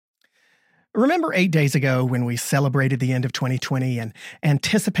Remember 8 days ago when we celebrated the end of 2020 and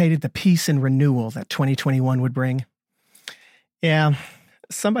anticipated the peace and renewal that 2021 would bring? Yeah,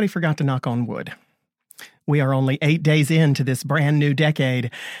 somebody forgot to knock on wood. We are only 8 days into this brand new decade,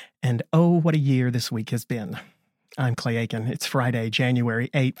 and oh, what a year this week has been. I'm Clay Aiken. It's Friday, January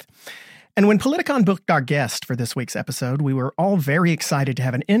 8th. And when Politicon booked our guest for this week's episode, we were all very excited to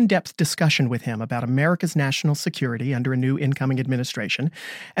have an in-depth discussion with him about America's national security under a new incoming administration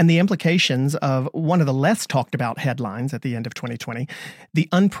and the implications of one of the less talked about headlines at the end of 2020, the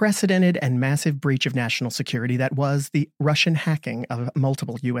unprecedented and massive breach of national security that was the Russian hacking of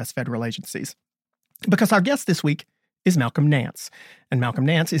multiple U.S. federal agencies. Because our guest this week is Malcolm Nance. And Malcolm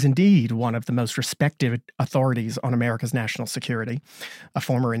Nance is indeed one of the most respected authorities on America's national security, a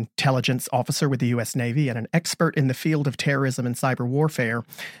former intelligence officer with the U.S. Navy and an expert in the field of terrorism and cyber warfare.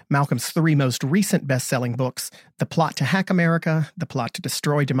 Malcolm's three most recent best-selling books, The Plot to Hack America, The Plot to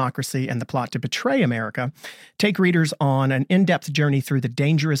Destroy Democracy, and The Plot to Betray America, take readers on an in-depth journey through the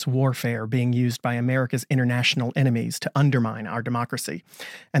dangerous warfare being used by America's international enemies to undermine our democracy,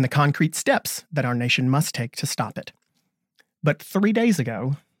 and the concrete steps that our nation must take to stop it. But 3 days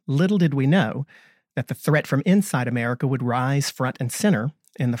ago, little did we know that the threat from inside America would rise front and center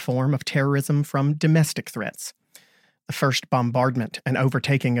in the form of terrorism from domestic threats. The first bombardment and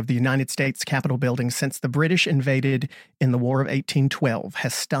overtaking of the United States Capitol building since the British invaded in the War of 1812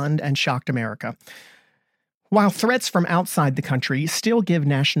 has stunned and shocked America. While threats from outside the country still give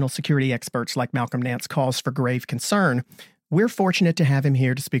national security experts like Malcolm Nance cause for grave concern, we're fortunate to have him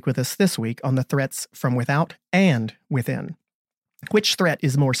here to speak with us this week on the threats from without and within. Which threat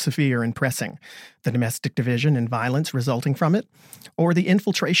is more severe and pressing, the domestic division and violence resulting from it, or the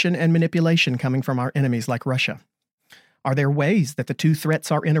infiltration and manipulation coming from our enemies like Russia? Are there ways that the two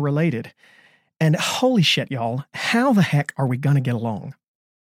threats are interrelated? And holy shit, y'all, how the heck are we going to get along?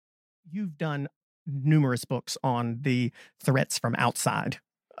 You've done numerous books on the threats from outside.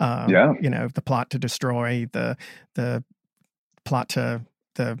 The plot to destroy, the plot to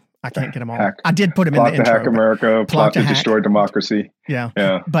the... I can't get them all. I did put them in the intro. Plot to hack America, plot to destroy democracy. Yeah.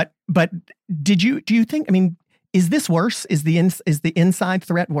 But do you think, is this worse? Is the inside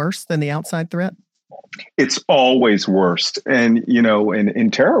threat worse than the outside threat? It's always worse. And, in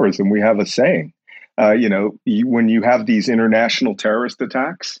terrorism, we have a saying, when you have these international terrorist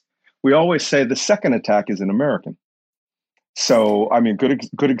attacks, we always say the second attack is an American. So,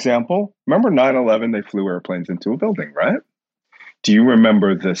 good example. Remember 9/11, they flew airplanes into a building, right? Do you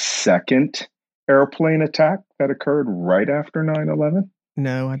remember the second airplane attack that occurred right after 9/11?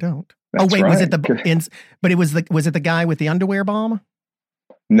 No, I don't. That's right. Was it was it the guy with the underwear bomb?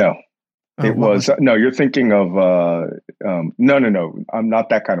 No, it was. No, you're thinking of, no. I'm not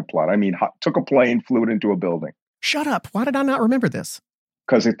that kind of plot. Took a plane, flew it into a building. Shut up. Why did I not remember this?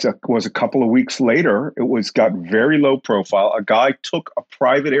 Because it was a couple of weeks later. It got very low profile. A guy took a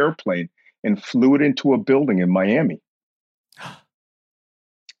private airplane and flew it into a building in Miami.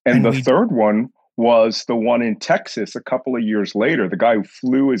 And the third one was the one in Texas a couple of years later. The guy who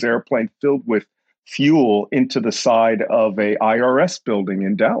flew his airplane filled with fuel into the side of a IRS building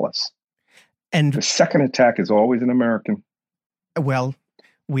in Dallas. And the second attack is always an American. Now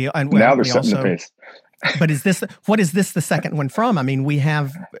they're setting the pace. But what is this the second one from? We had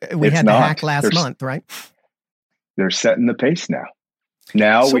the hack last month, right? They're setting the pace now.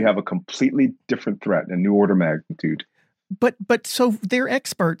 Now we have a completely different threat, a new order of magnitude. But so they're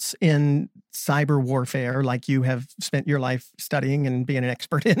experts in cyber warfare, like you have spent your life studying and being an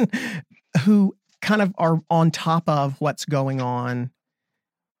expert in, who kind of are on top of what's going on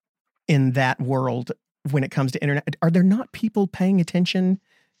in that world when it comes to internet. Are there not people paying attention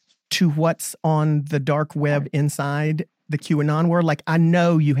to what's on the dark web inside the QAnon world? Like, I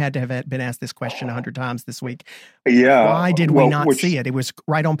know you had to have been asked this question 100 times this week. Yeah. Why did we not see it? It was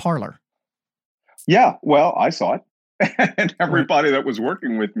right on Parler. Yeah. Well, I saw it. And everybody that was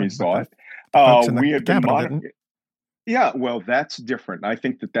working with me saw it. We had been monitoring. Yeah, well, that's different. I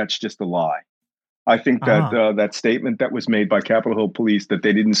think that's just a lie. I think that that statement that was made by Capitol Hill Police that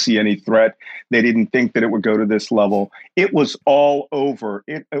they didn't see any threat, they didn't think that it would go to this level. It was all over.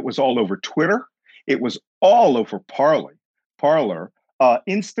 It was all over Twitter. It was all over Parler,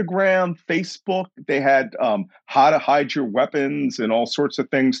 Instagram, Facebook. They had how to hide your weapons and all sorts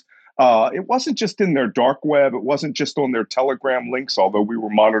of things. It wasn't just in their dark web. It wasn't just on their Telegram links, although we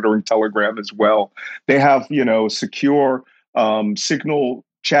were monitoring Telegram as well. They have, secure Signal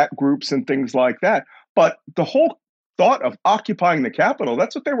chat groups and things like that. But the whole thought of occupying the Capitol,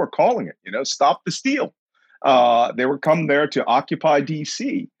 that's what they were calling it, stop the steal. They were come there to occupy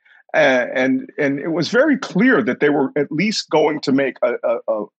D.C. And it was very clear that they were at least going to make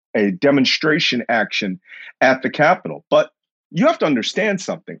a a demonstration action at the Capitol. But you have to understand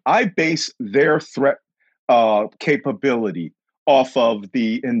something. I base their threat capability off of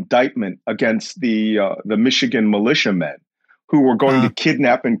the indictment against the Michigan militiamen who were going to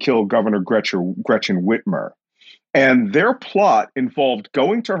kidnap and kill Governor Gretchen Whitmer. And their plot involved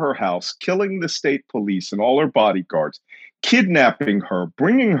going to her house, killing the state police and all her bodyguards, kidnapping her,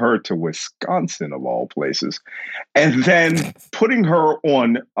 bringing her to Wisconsin, of all places, and then putting her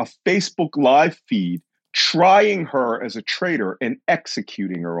on a Facebook live feed, trying her as a traitor and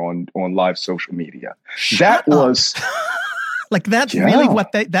executing her on live social media. Shut that up. was like, that's really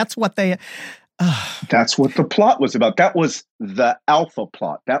what they, that's what the plot was about. That was the alpha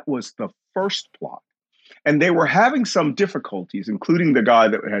plot. That was the first plot. And they were having some difficulties, including the guy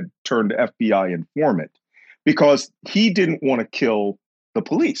that had turned FBI informant, because he didn't want to kill the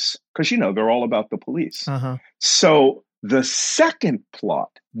police, because, they're all about the police. So the second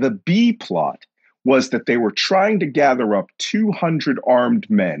plot, the B plot, was that they were trying to gather up 200 armed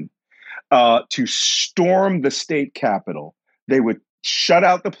men to storm the state capitol. They would shut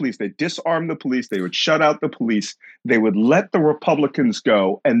out the police. They disarm the police. They would shut out the police. They would let the Republicans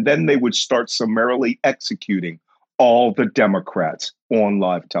go, and then they would start summarily executing all the Democrats on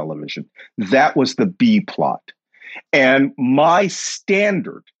live television. That was the B plot. And my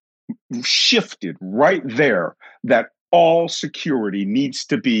standard shifted right there, that all security needs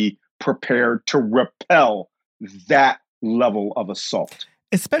to be prepared to repel that level of assault.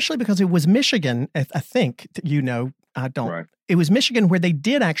 Especially because it was Michigan, I think, I don't. Right. It was Michigan where they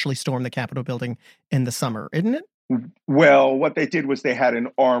did actually storm the Capitol building in the summer, isn't it? Well, what they did was they had an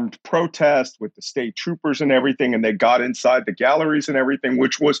armed protest with the state troopers and everything, and they got inside the galleries and everything,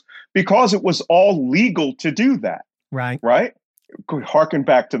 which was because it was all legal to do that. Right. Right? Harken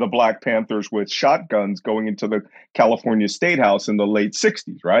back to the Black Panthers with shotguns going into the California State House in the late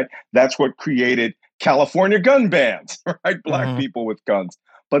 60s, right? That's what created California gun bans, right? Black people with guns.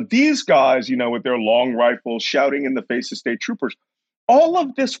 But these guys, with their long rifles shouting in the face of state troopers, all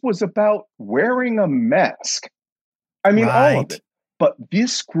of this was about wearing a mask. I mean, all of it. But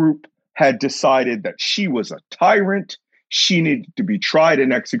this group had decided that she was a tyrant. She needed to be tried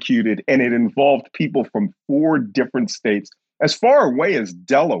and executed. And it involved people from 4 different states, as far away as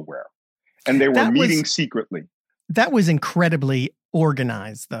Delaware. And they were meeting secretly. That was incredibly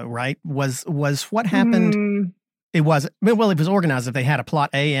organized, though, right? Was what happened? It was organized if they had a plot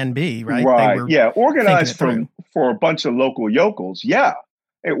A and B, right? Right. Organized for a bunch of local yokels. Yeah.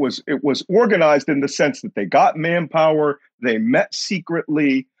 It was organized in the sense that they got manpower, they met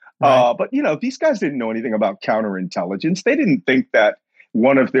secretly. Right. But these guys didn't know anything about counterintelligence. They didn't think that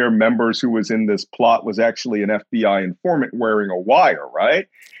one of their members who was in this plot was actually an FBI informant wearing a wire, right?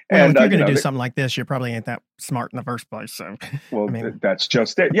 Well, and if you're going to do something like this, you probably ain't that smart in the first place. So, well, that's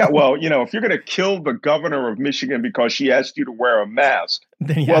just it. Yeah, well, if you're going to kill the governor of Michigan because she asked you to wear a mask,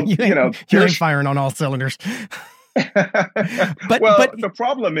 then you ain't firing on all cylinders. but the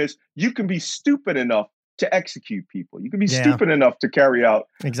problem is you can be stupid enough to execute people. You can be stupid enough to carry out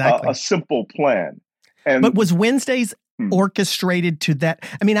a simple plan. But was Wednesday's orchestrated to that?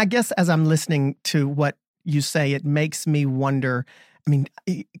 I mean, I guess as I'm listening to what you say, it makes me wonder. I mean,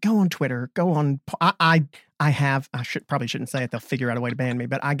 go on Twitter, go on. I probably shouldn't say it. They'll figure out a way to ban me,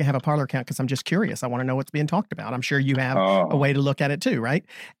 but I have a Parler account because I'm just curious. I want to know what's being talked about. I'm sure you have a way to look at it too, right?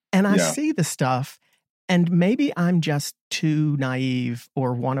 And I see the stuff, and maybe I'm just too naive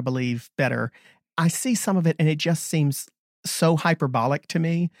or want to believe better. I see some of it, and it just seems so hyperbolic to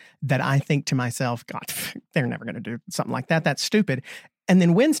me that I think to myself, God, they're never going to do something like that. That's stupid. And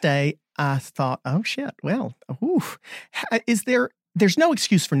then Wednesday, I thought, oh shit, well, there's no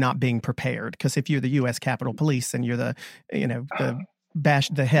excuse for not being prepared, because if you're the U.S. Capitol Police and you're the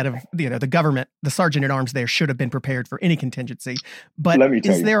head of the government, the sergeant at arms there should have been prepared for any contingency. But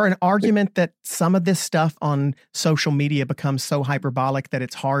is there an argument that some of this stuff on social media becomes so hyperbolic that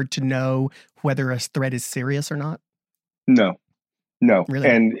it's hard to know whether a threat is serious or not? No, really?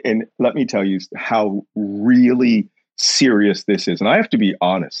 And let me tell you how really serious this is. And I have to be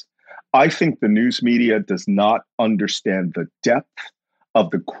honest. I think the news media does not understand the depth of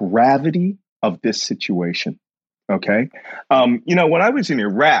the gravity of this situation. Okay. When I was in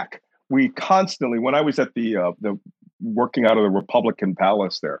Iraq, when I was at the working out of the Republican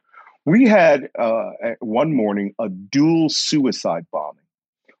Palace there, we had one morning a dual suicide bombing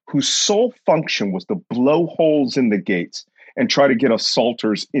whose sole function was to blow holes in the gates and try to get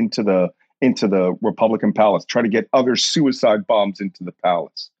assaulters into the Republican Palace, try to get other suicide bombs into the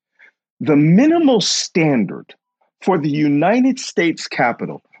palace. The minimal standard for the United States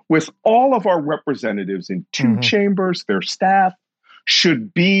Capitol, with all of our representatives in 2 chambers, their staff,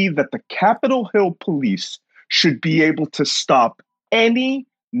 should be that the Capitol Hill police should be able to stop any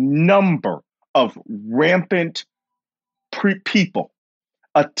number of rampant people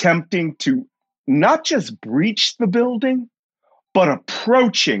attempting to not just breach the building, but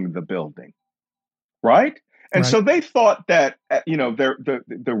approaching the building, right? And so they thought that,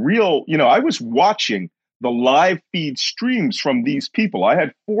 the real, I was watching the live feed streams from these people. I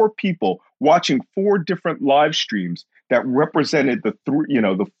had 4 people watching 4 different live streams that represented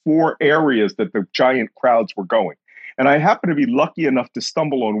the 4 areas that the giant crowds were going. And I happened to be lucky enough to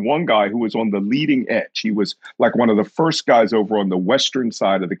stumble on one guy who was on the leading edge. He was like one of the first guys over on the western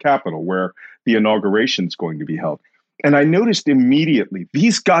side of the Capitol where the inauguration is going to be held. And I noticed immediately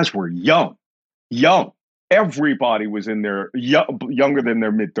these guys were young. Everybody was in their younger than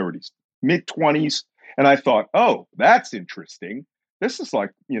their mid-30s, mid-20s. And I thought, oh, that's interesting. This is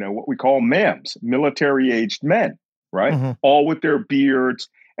like, what we call MAMs, military-aged men, right? Mm-hmm. All with their beards.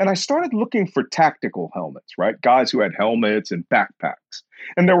 And I started looking for tactical helmets, right? Guys who had helmets and backpacks.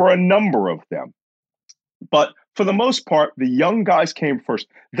 And there were a number of them. But for the most part, the young guys came first.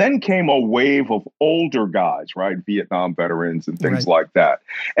 Then came a wave of older guys, right? Vietnam veterans and things like that.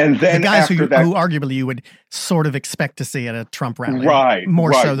 And then the guys who arguably you would sort of expect to see at a Trump rally. Right.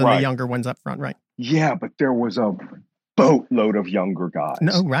 More so than the younger ones up front, right? Yeah, but there was a boatload of younger guys.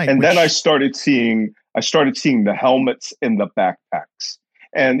 No, right. And then I started seeing the helmets and the backpacks.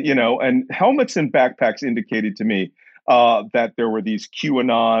 And, and helmets and backpacks indicated to me that there were these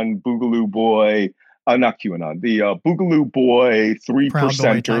QAnon, Boogaloo Boy, not QAnon, the Boogaloo Boy,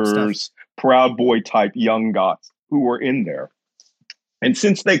 3%ers, Proud Boy type young guys who were in there. And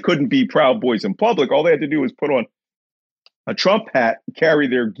since they couldn't be Proud Boys in public, all they had to do was put on a Trump hat, carry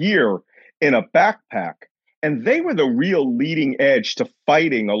their gear in a backpack. And they were the real leading edge to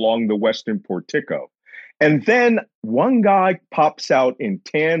fighting along the Western Portico. And then one guy pops out in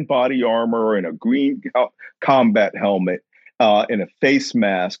tan body armor and a green combat helmet and a face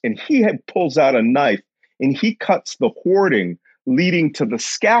mask. And he pulls out a knife and he cuts the hoarding leading to the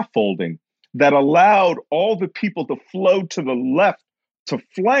scaffolding that allowed all the people to flow to the left to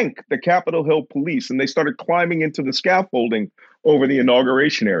flank the Capitol Hill police. And they started climbing into the scaffolding over the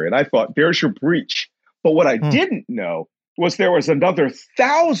inauguration area. And I thought, there's your breach. But what I didn't know was there was another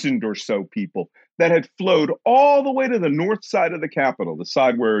 1,000 or so people that had flowed all the way to the north side of the Capitol, the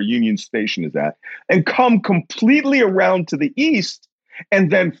side where Union Station is at, and come completely around to the east,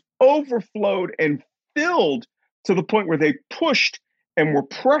 and then overflowed and filled to the point where they pushed and were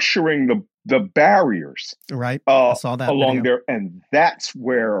pressuring the barriers. Right. I saw that along there. And that's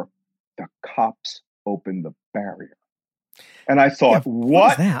where the cops opened the barrier. And I thought,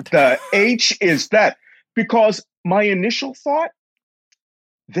 what the H is that? Because my initial thought,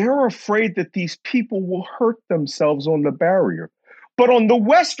 they're afraid that these people will hurt themselves on the barrier. But on the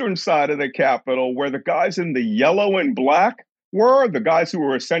western side of the Capitol, where the guys in the yellow and black were, the guys who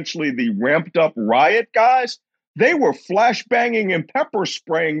were essentially the ramped up riot guys, they were flashbanging and pepper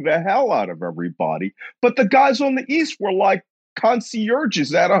spraying the hell out of everybody. But the guys on the east were like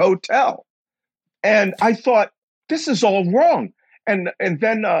concierges at a hotel. And I thought, this is all wrong. And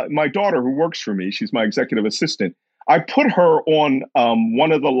then my daughter, who works for me, she's my executive assistant, I put her on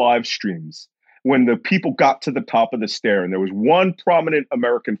one of the live streams when the people got to the top of the stair and there was one prominent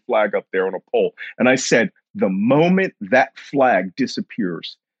American flag up there on a pole. And I said, the moment that flag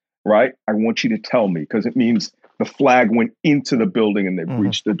disappears, right, I want you to tell me, because it means the flag went into the building and they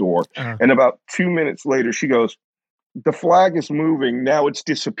breached the door. And about 2 minutes later, she goes, the flag is moving. Now it's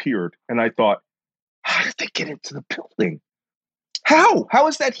disappeared. And I thought, how did they get into the building? How? How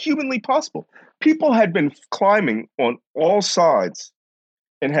is that humanly possible? People had been climbing on all sides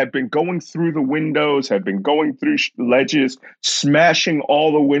and had been going through the windows, had been going through ledges, smashing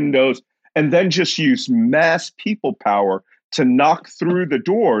all the windows, and then just used mass people power to knock through the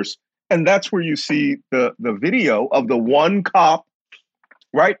doors. And that's where you see the video of the one cop,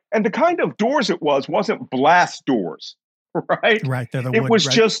 right? And the kind of doors it wasn't blast doors, right? Right. It was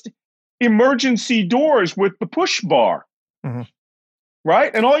just emergency doors with the push bar.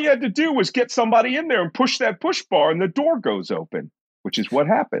 Right? And all you had to do was get somebody in there and push that push bar and the door goes open, which is what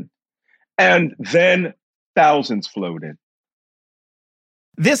happened. And then thousands flowed in.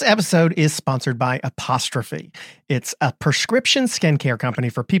 This episode is sponsored by Apostrophe. It's a prescription skincare company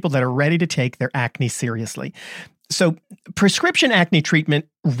for people that are ready to take their acne seriously. So prescription acne treatment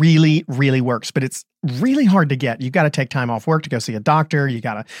really, really works, but it's really hard to get. You've got to take time off work to go see a doctor. You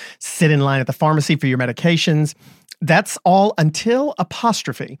got to sit in line at the pharmacy for your medications. That's all until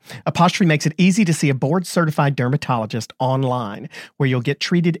Apostrophe. Apostrophe makes it easy to see a board-certified dermatologist online, where you'll get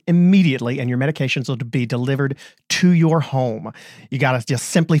treated immediately and your medications will be delivered to your home. You got to just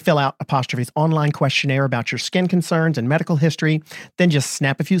simply fill out Apostrophe's online questionnaire about your skin concerns and medical history, then just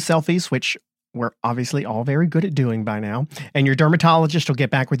snap a few selfies, which we're obviously all very good at doing by now. And your dermatologist will get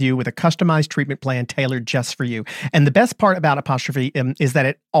back with you with a customized treatment plan tailored just for you. And the best part about Apostrophe is that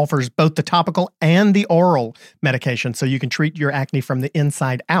it offers both the topical and the oral medication, so you can treat your acne from the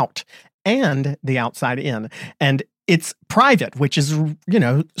inside out and the outside in. And it's private, which is,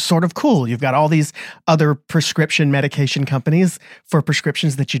 sort of cool. You've got all these other prescription medication companies for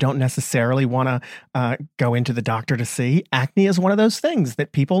prescriptions that you don't necessarily want to go into the doctor to see. Acne is one of those things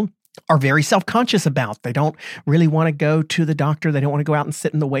that people are very self-conscious about. They don't really want to go to the doctor. They don't want to go out and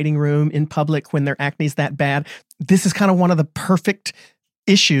sit in the waiting room in public when their acne is that bad. This is kind of one of the perfect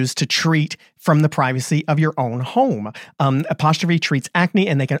issues to treat from the privacy of your own home. Apostrophe treats acne,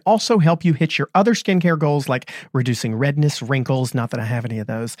 and they can also help you hit your other skincare goals like reducing redness, wrinkles, not that I have any of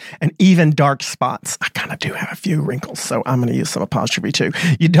those, and even dark spots. I kind of do have a few wrinkles, so I'm going to use some Apostrophe too.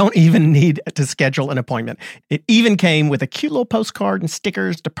 You don't even need to schedule an appointment. It even came with a cute little postcard and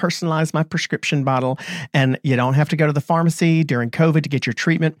stickers to personalize my prescription bottle, and you don't have to go to the pharmacy during COVID to get your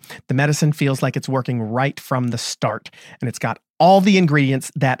treatment. The medicine feels like it's working right from the start, and it's got all the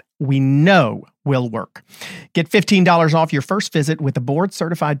ingredients that we know will work. Get $15 off your first visit with a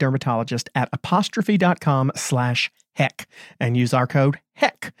board-certified dermatologist at apostrophe.com/heck and use our code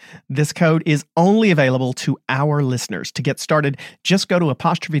HECK. This code is only available to our listeners. To get started, just go to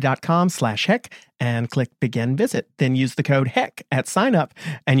apostrophe.com/heck and click begin visit. Then use the code HECK at sign up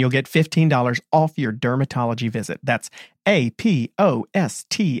and you'll get $15 off your dermatology visit. That's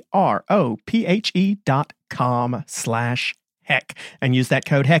apostrophe.com/heck and use that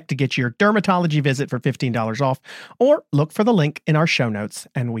code HECK to get your dermatology visit for $15 off, or look for the link in our show notes.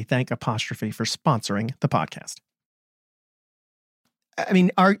 And we thank Apostrophe for sponsoring the podcast. I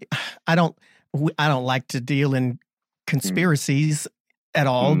mean, I don't like to deal in conspiracies at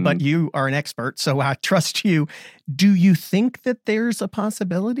all, but you are an expert, so I trust you. Do you think that there's a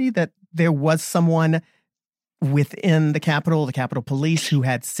possibility that there was someone within the Capitol Police, who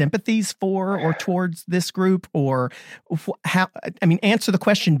had sympathies for or towards this group? Or how? I mean, answer the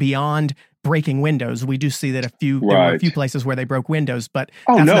question beyond breaking windows. We do see that there were a few places where they broke windows, but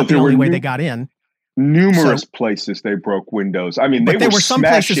that's not the only way they got in. Numerous places they broke windows. I mean, there were some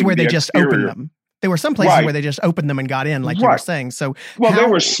places where they just opened them. There were some places where they just opened them and got in, like you were saying. So, they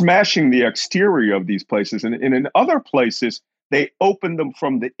were smashing the exterior of these places, and in other places they opened them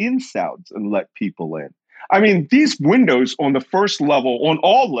from the insides and let people in. I mean, these windows on the first level, on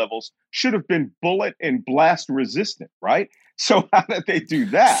all levels, should have been bullet and blast resistant, right? So how did they do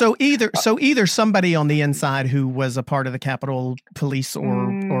that? So either somebody on the inside who was a part of the Capitol Police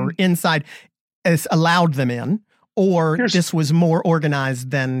or inside has allowed them in, or this was more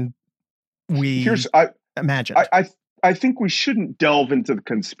organized than we imagined. I think we shouldn't delve into the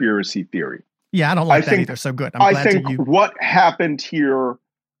conspiracy theory. Yeah, I don't like that either. So good. I'm glad I think what happened here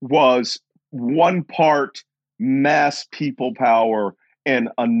was one part mass people power and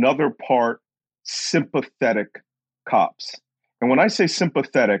another part sympathetic cops. And when I say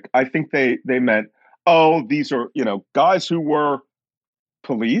sympathetic, I think they meant, these are, guys who were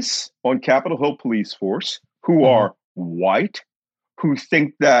police on Capitol Hill Police Force, who are white, who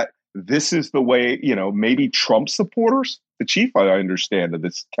think that this is the way, maybe Trump supporters. The chief, I understand, of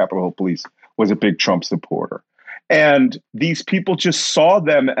this Capitol Hill Police was a big Trump supporter. And these people just saw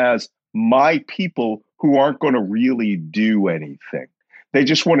them as my people who aren't going to really do anything. They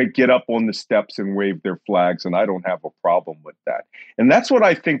just want to get up on the steps and wave their flags, and I don't have a problem with that. And that's what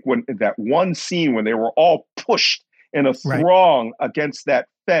I think when that one scene when they were all pushed in a throng against that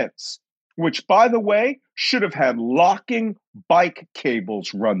fence, which, by the way, should have had locking bike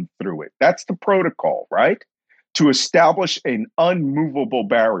cables run through it. That's the protocol, right? To establish an unmovable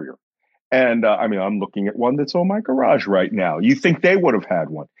barrier. And I'm looking at one that's on my garage right now. You think they would have had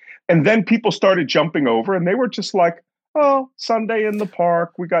one. And then people started jumping over, and they were just like, Sunday in the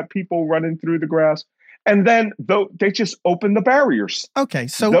park. We got people running through the grass. And then they just opened the barriers. Okay,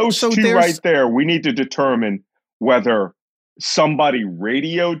 so those two right there, we need to determine whether somebody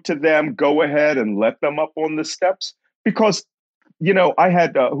radioed to them, go ahead and let them up on the steps. Because, I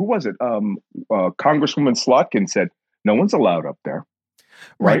had, who was it? Congresswoman Slotkin said, no one's allowed up there.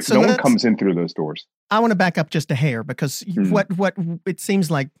 Right? So no one comes in through those doors. I want to back up just a hair, because what it seems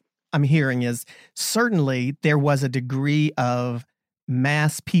like I'm hearing is certainly there was a degree of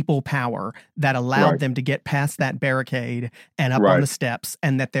mass people power that allowed Right. them to get past that barricade and up on Right. the steps,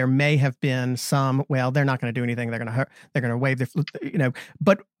 and that there may have been some, well, they're not going to do anything. They're going to wave their,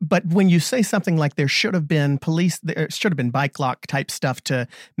 but when you say something like there should have been there should have been bike lock type stuff to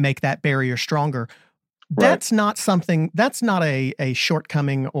make that barrier stronger. Right. That's not a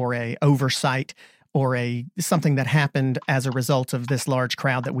shortcoming or a oversight or something that happened as a result of this large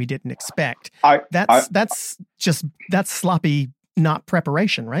crowd that we didn't expect. That's sloppy, not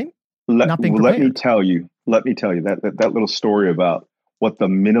preparation, right? Not being prepared. Let me tell you that little story about what the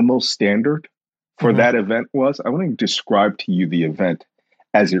minimal standard for that event was. I want to describe to you the event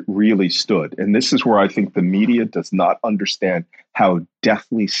as it really stood. And this is where I think the media does not understand how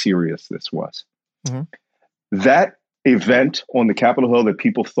deathly serious this was. That event on the Capitol Hill that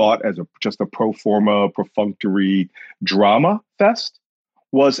people thought as just a pro forma, perfunctory drama fest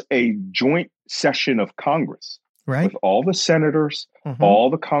was a joint session of Congress, right? With all the senators, all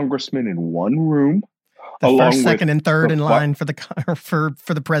the congressmen in one room. The first, second, and third in line for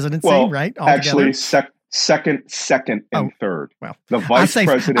the presidency, right? All actually, together? second, and third. Well, the vice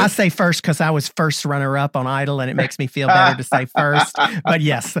president. I say first because I was first runner-up on Idol, and it makes me feel better to say first. But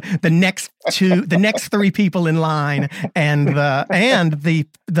yes, the next three people in line, and the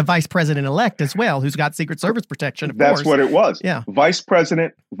vice president elect as well, who's got Secret Service protection. That's what it was. Yeah, vice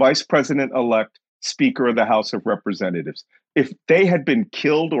president elect, Speaker of the House of Representatives. If they had been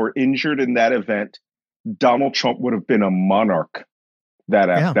killed or injured in that event, Donald Trump would have been a monarch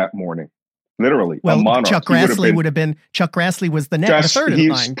that morning. Literally, a monarch. Chuck Grassley would have been. Chuck Grassley was the third in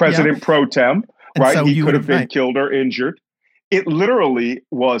line. He's president pro tem, right? So he could have been killed or injured. It literally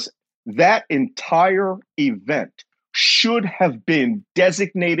was that entire event should have been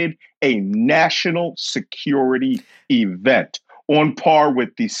designated a national security event on par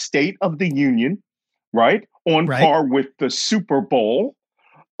with the State of the Union, right? On par with the Super Bowl,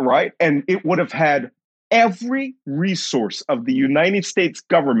 right? And it would have had every resource of the United States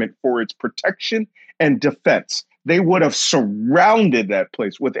government for its protection and defense. They would have surrounded that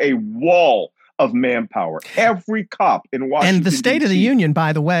place with a wall of manpower. Every cop in Washington, and the State D.C. of the Union,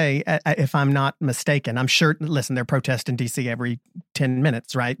 by the way, if I'm not mistaken, I'm sure, listen, they're protesting D.C. every 10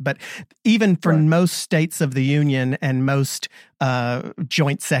 minutes, right? But even for most states of the Union and most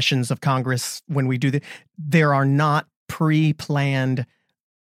joint sessions of Congress, when we do there are not pre-planned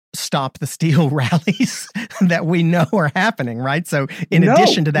Stop the Steal rallies that we know are happening, right? So in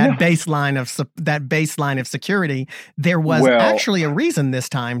addition to that baseline of security, there was actually a reason this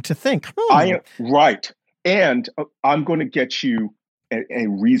time to think. Right. And I'm going to get you a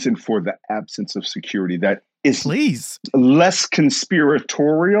reason for the absence of security that is less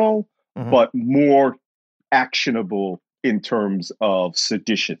conspiratorial, but more actionable in terms of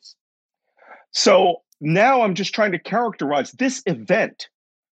seditious. So now I'm just trying to characterize this event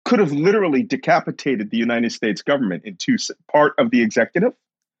could have literally decapitated the United States government in part of the executive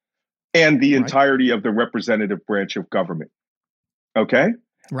and the entirety of the representative branch of government. Okay?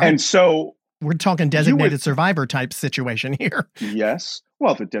 Right. And so we're talking designated survivor type situation here. Yes.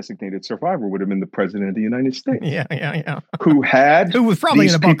 Well, the designated survivor would have been the president of the United States. Yeah. Who was probably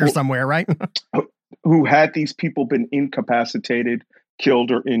in a bunker somewhere, right? Who had these people been incapacitated,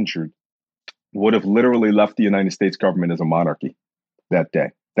 killed, or injured, would have literally left the United States government as a monarchy that day.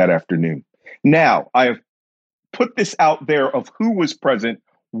 That afternoon. Now, I have put this out there of who was present,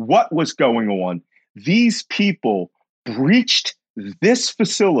 what was going on. These people breached this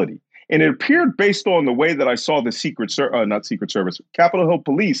facility. And it appeared based on the way that I saw the Capitol Hill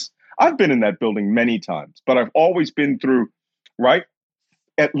Police. I've been in that building many times, but I've always been through,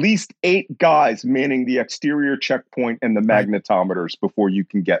 at least 8 guys manning the exterior checkpoint and the magnetometers before you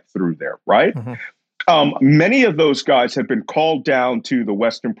can get through there, right? Many of those guys had been called down to the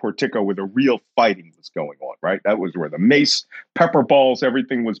Western Portico where the real fighting was going on, right? That was where the mace, pepper balls,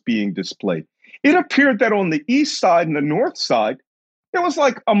 everything was being displayed. It appeared that on the east side and the north side, it was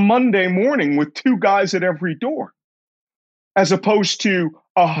like a Monday morning with 2 guys at every door, as opposed to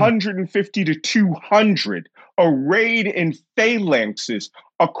 150 to 200 arrayed in phalanxes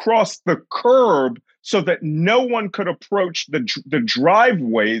across the curb so that no one could approach the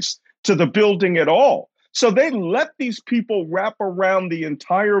driveways to the building at all. So they let these people wrap around the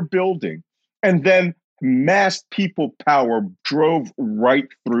entire building, and then mass people power drove right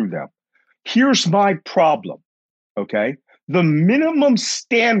through them. Here's my problem, okay? The minimum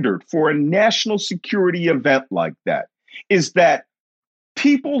standard for a national security event like that is that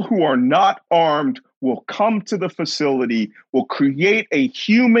people who are not armed will come to the facility, will create a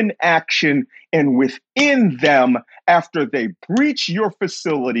human action, and within them, after they breach your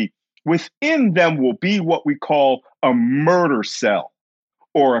facility, within them will be what we call a murder cell.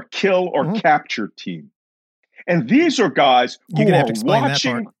 or a kill or capture team. And these are guys who are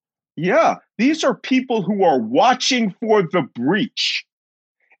watching. Yeah, these are people who are watching for the breach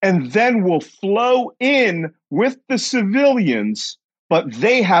and then will flow in with the civilians, but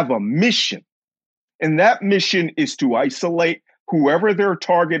they have a mission. And that mission is to isolate whoever their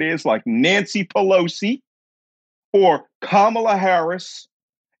target is, like Nancy Pelosi or Kamala Harris,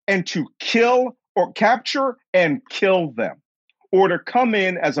 and to kill or capture and kill them, or to come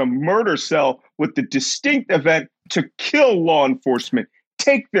in as a murder cell with the distinct event to kill law enforcement,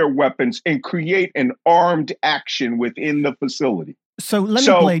 take their weapons, and create an armed action within the facility. So let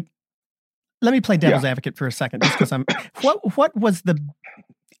me play devil's advocate for a second, just because what was the,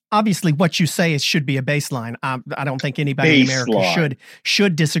 obviously what you say should be a baseline. I don't think anybody in America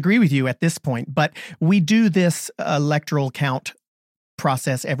should disagree with you at this point, but we do this electoral count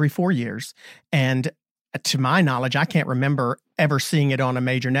process every 4 years. And to my knowledge, I can't remember ever seeing it on a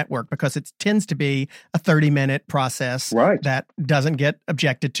major network, because it tends to be a 30-minute process that doesn't get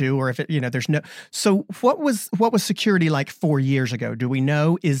objected to, or if it, there's no. So what was security like 4 years ago? Do we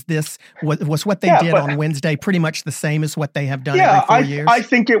know? Is this was what they did on Wednesday pretty much the same as what they have done every 4 years? I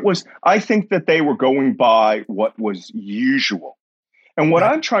think it was. I think that they were going by what was usual, and what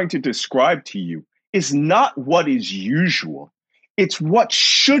I'm trying to describe to you is not what is usual. It's what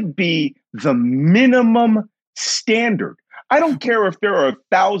should be the minimum standard. I don't care if there are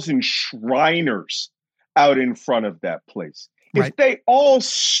 1,000 Shriners out in front of that place. If they all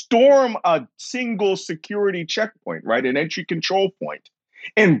storm a single security checkpoint, an entry control point,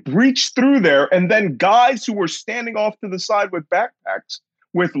 and breach through there, and then guys who were standing off to the side with backpacks,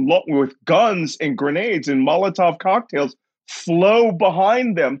 with guns and grenades and Molotov cocktails, flow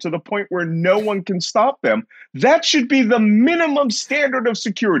behind them to the point where no one can stop them. That should be the minimum standard of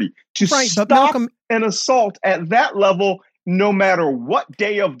security, to stop an assault at that level, no matter what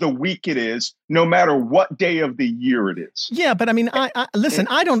day of the week it is, no matter what day of the year it is. Yeah, but I mean, listen,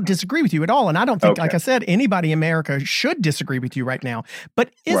 I don't disagree with you at all. And I don't think, like I said, anybody in America should disagree with you right now.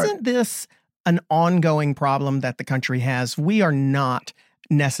 But isn't this an ongoing problem that the country has? We are not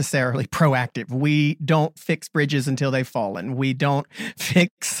necessarily proactive. We don't fix bridges until they've fallen. We don't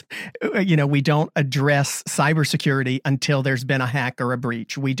fix, we don't address cybersecurity until there's been a hack or a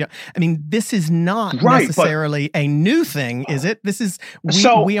breach. This is not necessarily a new thing, is it?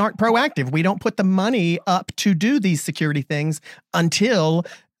 We aren't proactive. We don't put the money up to do these security things until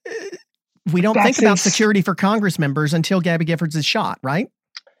we don't think about security for Congress members until Gabby Giffords is shot, right?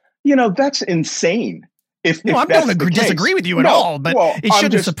 That's insane. I don't disagree with you at all, but it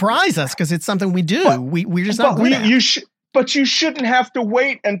shouldn't surprise us because it's something we do. We're just not good at it. But you shouldn't have to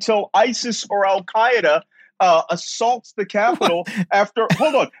wait until ISIS or Al Qaeda assaults the Capitol after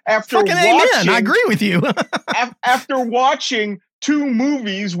fucking watching. Amen. I agree with you. After watching 2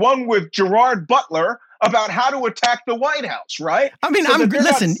 movies, one with Gerard Butler about how to attack the White House, right? I mean,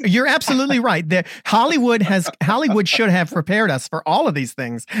 you're absolutely right. Hollywood should have prepared us for all of these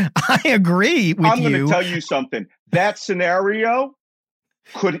things. I agree with you. I'm going to tell you something. That scenario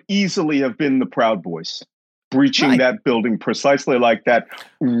could easily have been the Proud Boys breaching that building precisely like that,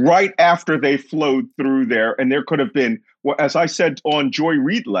 right after they flowed through there. And there could have been, as I said on Joy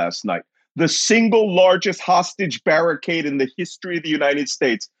Reid last night, the single largest hostage barricade in the history of the United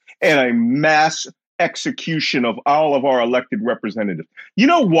States, and a mass execution of all of our elected representatives. You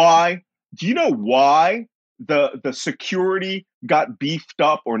know why? Do you know why the security got beefed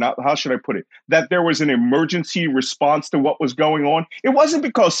up, or not? How should I put it? That there was an emergency response to what was going on. It wasn't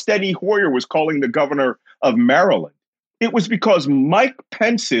because Steny Hoyer was calling the governor of Maryland. It was because Mike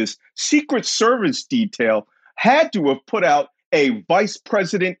Pence's Secret Service detail had to have put out a vice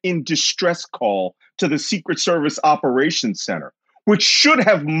president in distress call to the Secret Service Operations Center, which should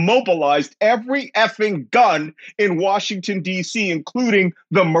have mobilized every effing gun in Washington, D.C., including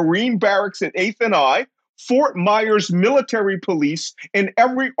the Marine barracks at 8th and I, Fort Myers military police, and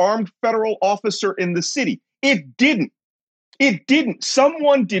every armed federal officer in the city. It didn't.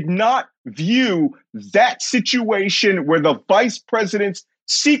 Someone did not view that situation where the vice president's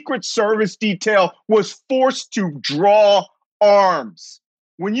Secret Service detail was forced to draw arms.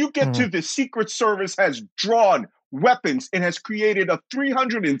 When you get to the Secret Service has drawn weapons and has created a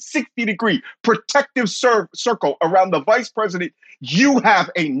 360-degree protective circle around the vice president, you have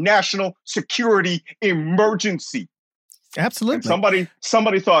a national security emergency. Absolutely. And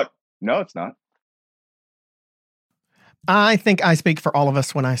somebody thought, no, it's not. I think I speak for all of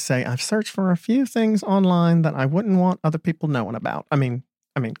us when I say I've searched for a few things online that I wouldn't want other people knowing about. I mean,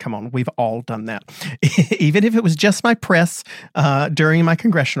 I mean, come on, we've all done that. Even if it was just my press during my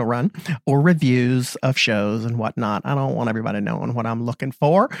congressional run or reviews of shows and whatnot, I don't want everybody knowing what I'm looking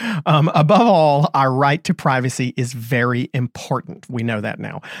for. Above all, our right to privacy is very important. We know that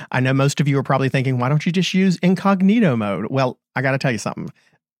now. I know most of you are probably thinking, why don't you just use incognito mode? Well, I got to tell you something.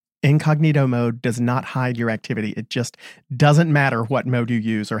 Incognito mode does not hide your activity. It just doesn't matter what mode you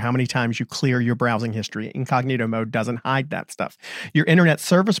use or how many times you clear your browsing history. Incognito mode doesn't hide that stuff. Your internet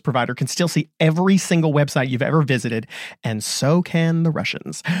service provider can still see every single website you've ever visited, and so can the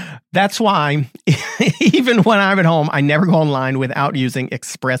Russians. That's why, even when I'm at home, I never go online without using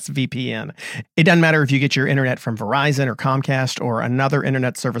ExpressVPN. It doesn't matter if you get your internet from Verizon or Comcast or another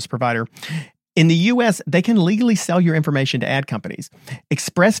internet service provider. In the US, they can legally sell your information to ad companies.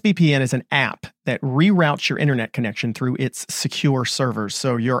 ExpressVPN is an app that reroutes your internet connection through its secure servers,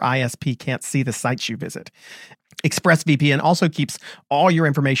 so your ISP can't see the sites you visit. ExpressVPN also keeps all your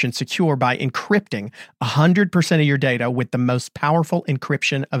information secure by encrypting 100% of your data with the most powerful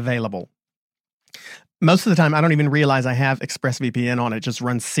encryption available. Most of the time, I don't even realize I have ExpressVPN on. It just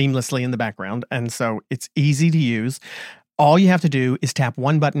runs seamlessly in the background, and so it's easy to use. All you have to do is tap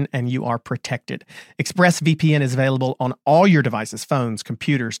one button and you are protected. ExpressVPN is available on all your devices, phones,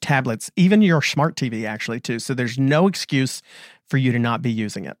 computers, tablets, even your smart TV actually too. So there's no excuse for you to not be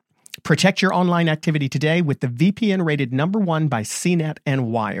using it. Protect your online activity today with the VPN rated #1 by CNET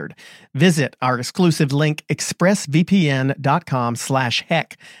and Wired. Visit our exclusive link,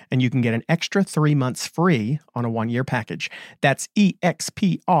 expressvpn.com/heck, and you can get an extra 3 months free on a 1-year package. That's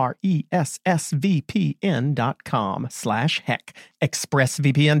expressvpn.com/heck.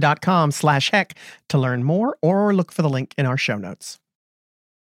 expressvpn.com/heck to learn more or look for the link in our show notes.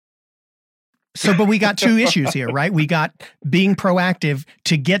 So, but we got two issues here, right? We got being proactive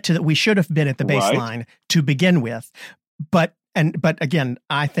to get to that. We should have been at the baseline to begin with. But again,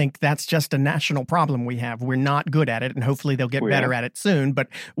 I think that's just a national problem we have. We're not good at it, and hopefully they'll get better at it soon. But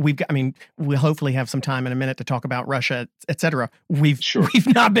we've got, I mean, we'll hopefully have some time in a minute to talk about Russia, et cetera. We've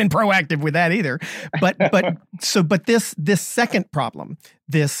not been proactive with that either. But this second problem,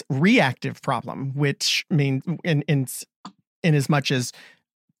 this reactive problem, which I mean, in as much as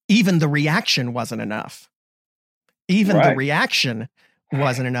even the reaction wasn't enough. The reaction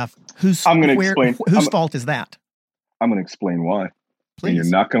wasn't enough. Whose fault is that? I'm going to explain why. Please. And you're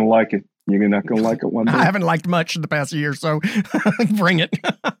not going to like it. You're not going to like it one day. I haven't liked much in the past year, so bring it.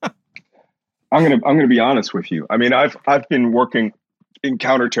 I'm going to be honest with you. I mean, I've been working in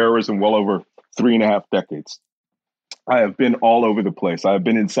counterterrorism well over 3.5 decades. I have been all over the place. I have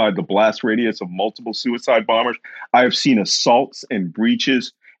been inside the blast radius of multiple suicide bombers. I have seen assaults and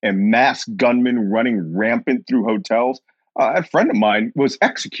breaches and mass gunmen running rampant through hotels. A friend of mine was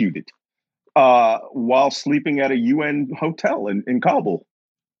executed while sleeping at a UN hotel in Kabul,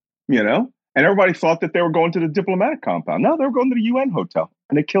 and everybody thought that they were going to the diplomatic compound. No, they were going to the UN hotel,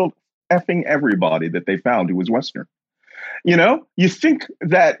 and they killed effing everybody that they found who was Western. You think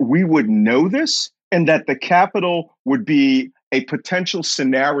that we would know this and that the Capitol would be a potential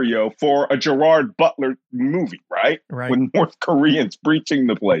scenario for a Gerard Butler movie, right? With North Koreans breaching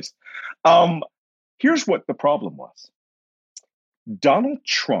the place. Here's what the problem was. Donald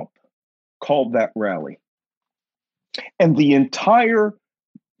Trump called that rally. And the entire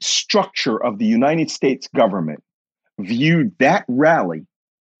structure of the United States government viewed that rally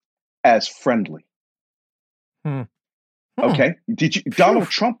as friendly. Okay? Donald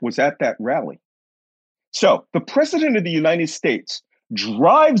Trump was at that rally. So the president of the United States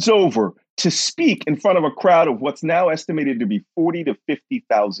drives over to speak in front of a crowd of what's now estimated to be 40 to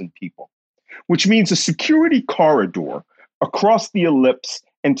 50,000 people, which means a security corridor across the ellipse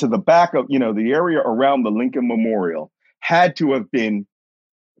and to the back of, the area around the Lincoln Memorial had to have been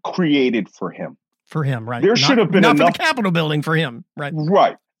created for him. For him, right. There should have been enough for the Capitol building for him, right?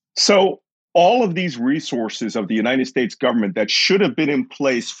 Right. So all of these resources of the United States government that should have been in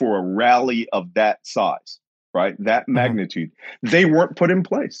place for a rally of that size, right, that magnitude, they weren't put in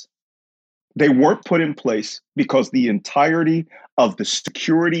place. They weren't put in place because the entirety of the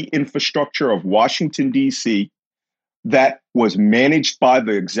security infrastructure of Washington, D.C., that was managed by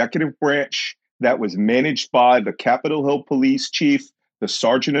the executive branch, that was managed by the Capitol Hill police chief, the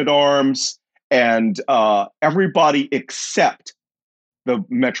sergeant at arms, and everybody except the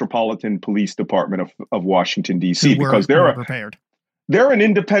Metropolitan Police Department of Washington, D.C., because they're prepared. They're an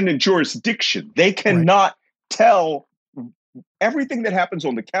independent jurisdiction. They cannot tell everything that happens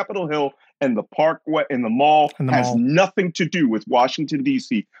on the Capitol Hill and the Parkway and the mall has nothing to do with Washington,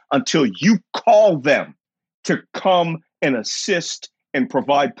 D.C. until you call them to come and assist and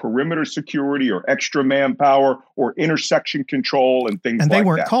provide perimeter security or extra manpower or intersection control and things like that. And they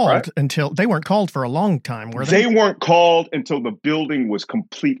weren't called right? they weren't called for a long time, were they? They weren't called until the building was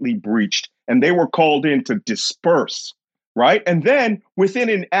completely breached, and they were called in to disperse, right? And then within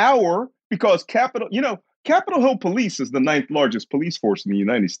an hour, because Capitol Hill Police is the 9th largest police force in the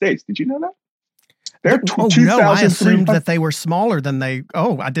United States. Did you know that? They're no, I assumed that they were smaller than I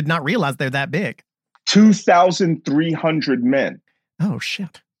did not realize they're that big. 2,300 men. Oh,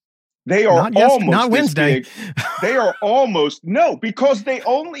 shit. They are not Wednesday. Big. They are almost, no, because they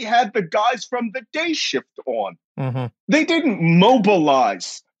only had the guys from the day shift on. Mm-hmm. They didn't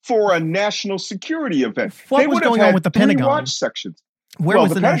mobilize for a national security event. What was going on with the Pentagon? Watch sections. Where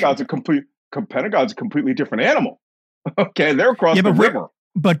was the Pentagon's Pentagon's a completely different animal. Okay, they're across the river.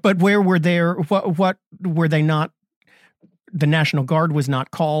 But where were there? What were they not? The National Guard was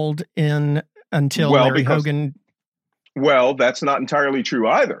not called in until Larry Hogan. Well, that's not entirely true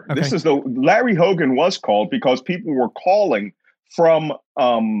either. Okay. This is Larry Hogan was called because people were calling from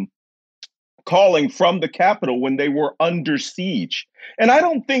the Capitol when they were under siege. And I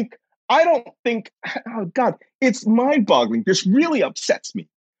don't think, oh God, it's mind-boggling. This really upsets me.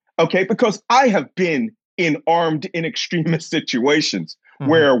 Okay, because I have been in armed in extremist situations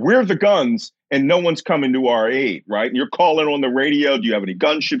where we're the guns and no one's coming to our aid, right? And you're calling on the radio. Do you have any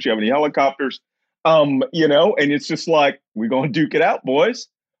gunships? Do you have any helicopters? And it's just like, we're going to duke it out, boys.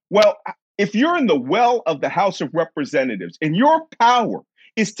 Well, if you're in the well of the House of Representatives and your power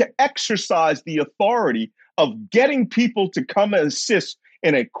is to exercise the authority of getting people to come and assist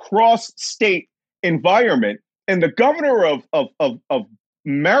in a cross-state environment, and the governor of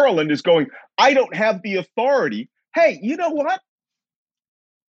Maryland is going, I don't have the authority. Hey, you know what?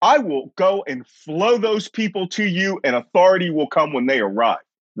 I will go and flow those people to you, and authority will come when they arrive,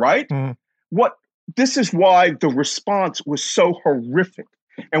 right? This is why the response was so horrific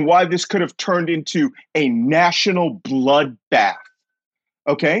and why this could have turned into a national bloodbath,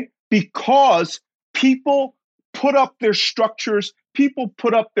 okay? Because people put up their structures, people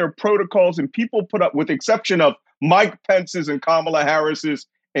put up their protocols, and people put up, with the exception of Mike Pence's and Kamala Harris's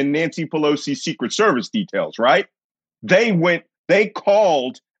and Nancy Pelosi's Secret Service details, right? They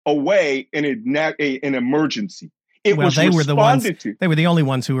called away an emergency. They were the only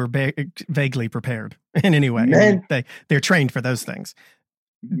ones who were vaguely prepared in any way. They're trained for those things.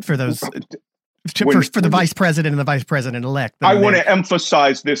 For those for the vice president and the vice president elect. I want to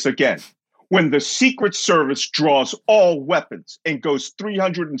emphasize this again. When the Secret Service draws all weapons and goes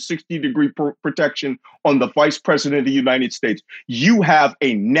 360-degree protection on the vice president of the United States, you have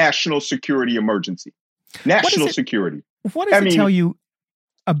a national security emergency. National security. What does it tell you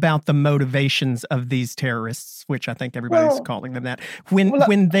about the motivations of these terrorists, which I think everybody's calling them that,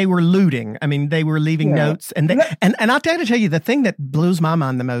 when they were looting? I mean, they were leaving notes, and I'll tell you, the thing that blows my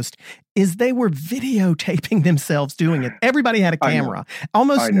mind the most is they were videotaping themselves doing it. Everybody had a camera,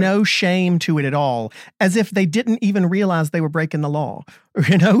 almost no shame to it at all, as if they didn't even realize they were breaking the law.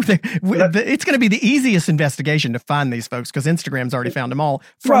 It's going to be the easiest investigation to find these folks because Instagram's already found them all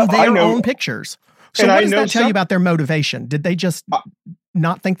from their own pictures. So what does that tell you about their motivation? Did they just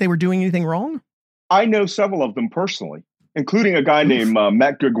not think they were doing anything wrong? I know several of them personally, including a guy named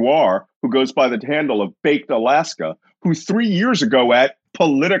Matt Gregoire, who goes by the handle of Baked Alaska, who 3 years ago at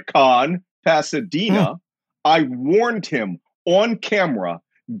Politicon Pasadena, I warned him on camera,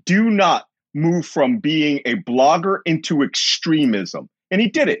 do not move from being a blogger into extremism. And he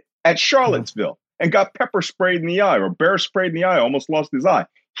did it at Charlottesville and got pepper sprayed in the eye, or bear sprayed in the eye, almost lost his eye.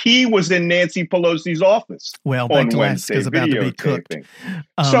 He was in Nancy Pelosi's office on Wednesday, is about to be cooked.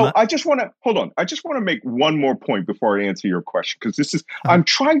 So I just want to make one more point before I answer your question, because I'm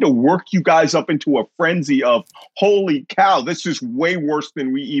trying to work you guys up into a frenzy of, holy cow, this is way worse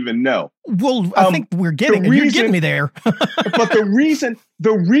than we even know. Well, I think you're getting me there. But the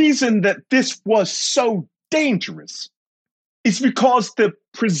reason that this was so dangerous is because the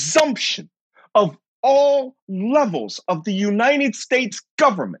presumption of all levels of the United States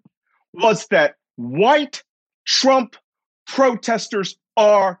government was that white Trump protesters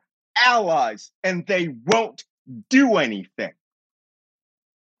are allies and they won't do anything.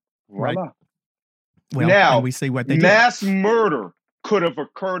 Right. Voila. Well, now, we see what they mass murder could have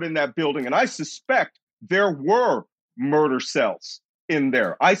occurred in that building, and I suspect there were murder cells in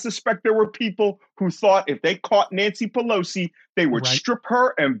there. I suspect there were people who thought if they caught Nancy Pelosi, they would strip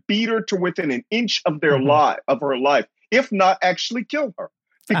her and beat her to within an inch of her life, if not actually kill her.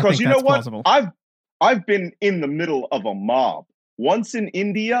 Because you know what? Plausible. I've been in the middle of a mob, once in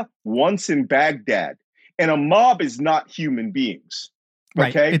India, once in Baghdad, and a mob is not human beings.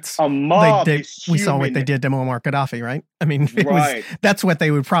 Right. Okay, It's a mob is we saw what human. they did to Muammar Gaddafi, right? I mean, Right. that's what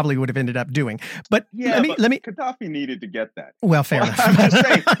they would have ended up doing. But Yeah, let me. Gaddafi needed to get that. Well, fair enough. I'm just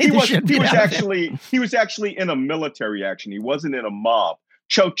saying he was should actually in a military action. He wasn't in a mob.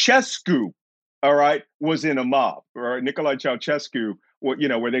 Ceausescu, all right, was in a mob. All right, Nicolae Ceausescu,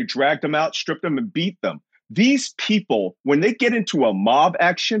 where they dragged him out, stripped him, and beat them. These people, when they get into a mob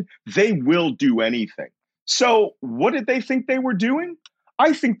action, they will do anything. So, what did they think they were doing?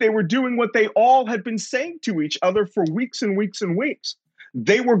 I think they were doing what they all had been saying to each other for weeks and weeks and weeks.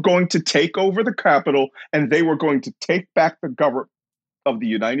 They were going to take over the Capitol and they were going to take back the government of the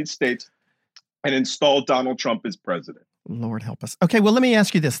United States and install Donald Trump as president. Lord help us. Okay, well, let me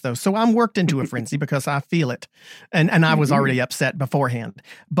ask you this, though. So I'm worked into a frenzy because I feel it. And I was already upset beforehand.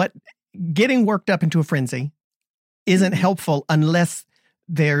 But getting worked up into a frenzy isn't helpful unless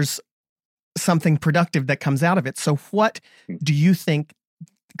there's something productive that comes out of it. So what do you think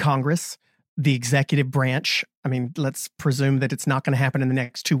Congress, the executive branch, I mean, let's presume that it's not going to happen in the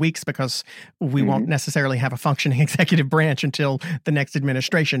next 2 weeks because we won't necessarily have a functioning executive branch until the next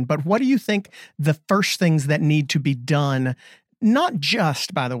administration. But what do you think the first things that need to be done, not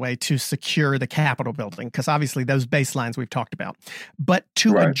just, by the way, to secure the Capitol building, because obviously those baselines we've talked about, but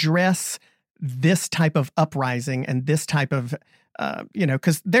to address this type of uprising and this type of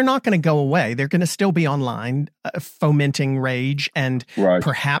because they're not going to go away. They're going to still be online, fomenting rage and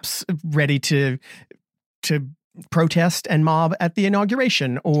perhaps ready to protest and mob at the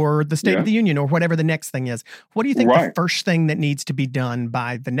inauguration or the State of the Union or whatever the next thing is. What do you think the first thing that needs to be done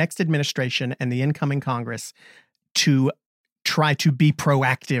by the next administration and the incoming Congress to try to be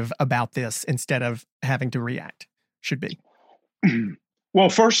proactive about this instead of having to react should be? Well,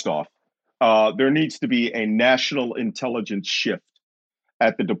 first off, there needs to be a national intelligence shift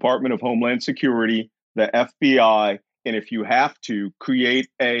at the Department of Homeland Security, the FBI, and if you have to, create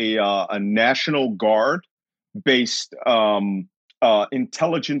a National Guard-based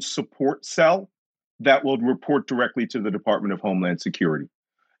intelligence support cell that will report directly to the Department of Homeland Security.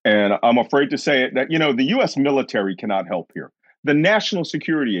 And I'm afraid to say it that, the U.S. military cannot help here. The National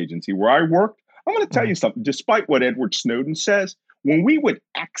Security Agency, where I worked, I'm going to tell you something, despite what Edward Snowden says, when we would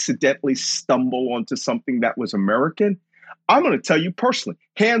accidentally stumble onto something that was American, I'm going to tell you personally,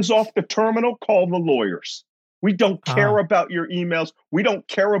 hands off the terminal, call the lawyers. We don't care about your emails. We don't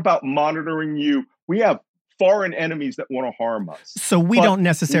care about monitoring you. We have foreign enemies that want to harm us. So we don't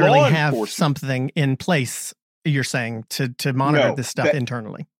necessarily have something in place, you're saying, to monitor this stuff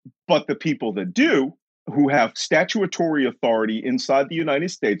internally. But the people that do, who have statutory authority inside the United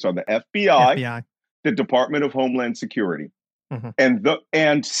States, are the FBI, the Department of Homeland Security.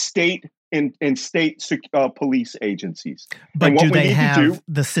 And state police agencies. But do they have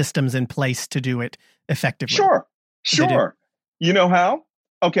the systems in place to do it effectively? Sure. You know how?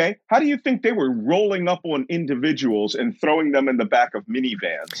 Okay. How do you think they were rolling up on individuals and throwing them in the back of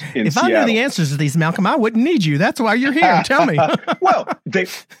minivans in If Seattle? I knew the answers to these, Malcolm, I wouldn't need you. That's why you're here. Tell me. Well,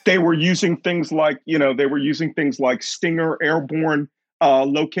 they were using things like, Stinger airborne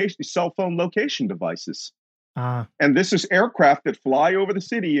cell phone location devices. And this is aircraft that fly over the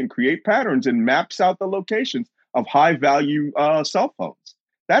city and create patterns and maps out the locations of high value cell phones.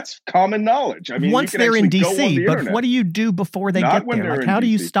 That's common knowledge. I mean, once they're in DC, but what do you do before they get there? Like, how do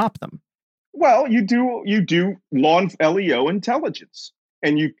you stop them? Well, you do LEO intelligence,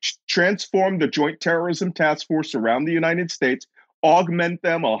 and you transform the Joint Terrorism Task Force around the United States, augment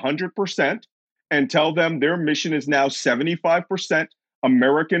them 100%, and tell them their mission is now 75%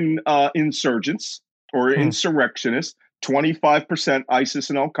 American insurgents or insurrectionists, 25% ISIS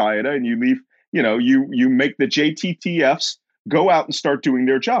and Al Qaeda, and you leave, you make the JTTFs go out and start doing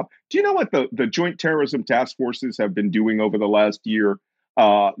their job. Do you know what the Joint Terrorism Task Forces have been doing over the last year?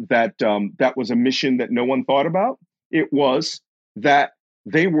 That was a mission that no one thought about. It was that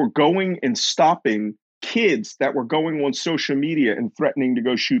they were going and stopping kids that were going on social media and threatening to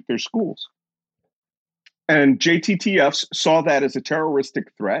go shoot their schools. And JTTFs saw that as a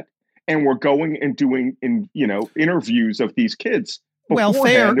terroristic threat and were going and doing interviews of these kids. Well,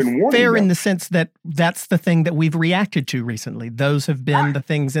 fair in the sense that that's the thing that we've reacted to recently. Those have been the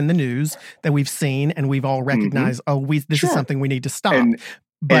things in the news that we've seen and we've all recognized, this is something we need to stop.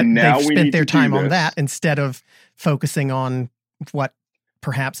 But they've spent their time on that instead of focusing on what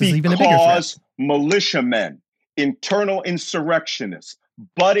perhaps is even a bigger threat. Because militiamen, internal insurrectionists,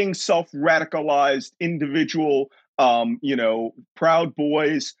 budding self-radicalized individual, Proud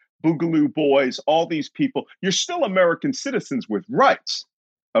Boys, Boogaloo Boys, all these people, you're still American citizens with rights,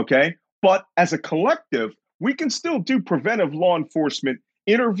 okay? But as a collective, we can still do preventive law enforcement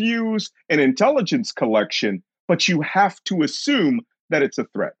interviews and intelligence collection, but you have to assume that it's a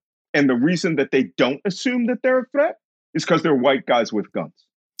threat. And the reason that they don't assume that they're a threat is because they're white guys with guns.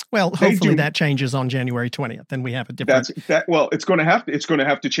 Well, hopefully that changes on January 20th. Then we have a different. Well, it's going to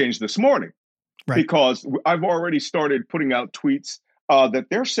have to change this morning, right? Because I've already started putting out tweets that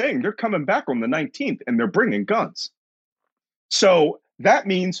they're saying they're coming back on the 19th and they're bringing guns. So that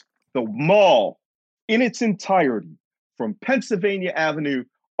means the mall in its entirety, from Pennsylvania Avenue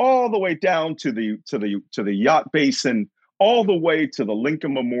all the way down to the yacht basin, all the way to the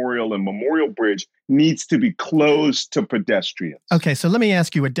Lincoln Memorial and Memorial Bridge, needs to be closed to pedestrians. Okay, so let me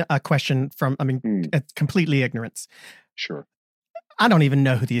ask you a question from, completely ignorance. Sure. I don't even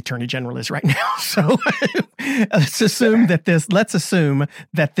know who the Attorney General is right now. So let's assume that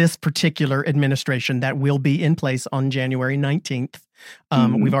this particular administration that will be in place on January 19th,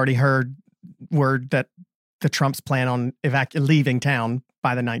 we've already heard word that the Trumps plan on leaving town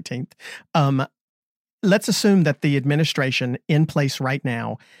by the 19th. Let's assume that the administration in place right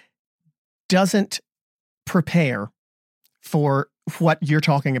now doesn't prepare for what you're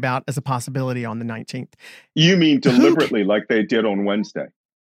talking about as a possibility on the 19th. You mean deliberately, like they did on Wednesday?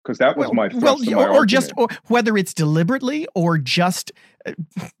 Because that was my thrust of my argument. Or whether it's deliberately or just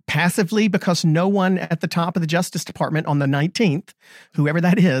passively, because no one at the top of the Justice Department on the 19th, whoever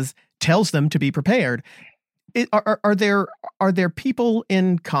that is, tells them to be prepared. Are there people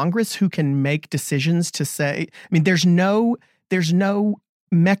in Congress who can make decisions to say? I mean, there's no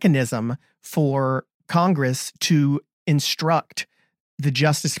mechanism for Congress to instruct the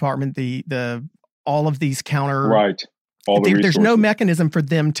Justice Department, the all of these counter right. There's no mechanism for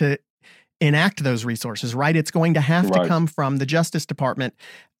them to enact those resources, right? It's going to have to come from the Justice Department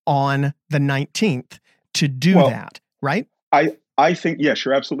on the 19th to do that, right? I think, yes,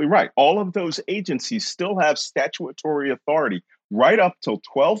 you're absolutely right. All of those agencies still have statutory authority right up till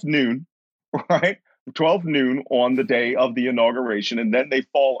 12 noon, right? 12 noon on the day of the inauguration, and then they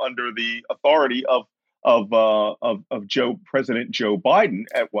fall under the authority of President Joe Biden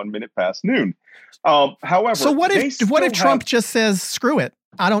at 1 minute past noon. However, so what if Trump just says, "Screw it,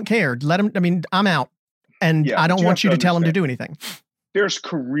 I don't care. Let him. I mean, I'm out, and I don't want you to tell him to do anything." There's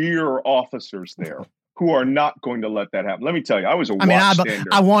career officers there who are not going to let that happen. Let me tell you, I was a watchstander.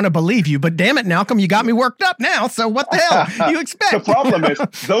 I want to believe you, but damn it, Malcolm, you got me worked up now. So what the hell you expect? The problem is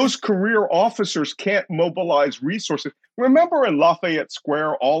those career officers can't mobilize resources. Remember in Lafayette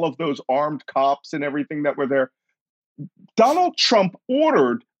Square, all of those armed cops and everything that were there? Donald Trump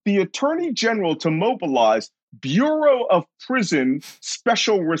ordered the Attorney General to mobilize Bureau of Prison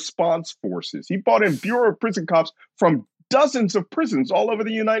Special Response Forces. He brought in Bureau of Prison cops from dozens of prisons all over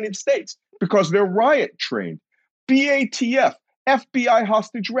the United States because they're riot trained. BATF, FBI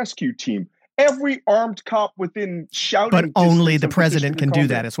hostage rescue team, every armed cop within shouting. But only the president can do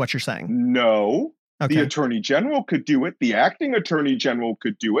that, is what you're saying. No, the Attorney General could do it. The acting Attorney General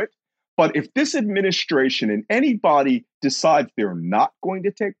could do it. But if this administration and anybody decides they're not going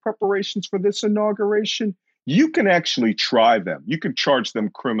to take preparations for this inauguration, you can actually try them. You can charge them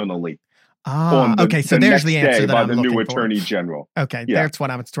criminally. So there's the answer that by I'm the looking new for. Attorney General. Okay, that's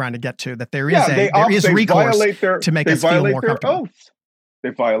what I was trying to get to. That there is recourse to make us feel more comfortable. They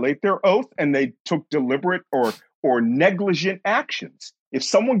violate their oath, and they took deliberate or negligent actions. If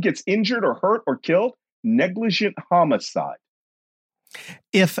someone gets injured or hurt or killed, negligent homicide.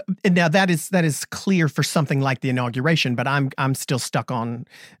 Now that is clear for something like the inauguration, but I'm still stuck on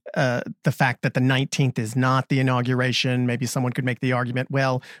the fact that the 19th is not the inauguration. Maybe someone could make the argument,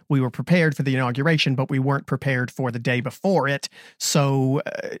 well, we were prepared for the inauguration, but we weren't prepared for the day before it. So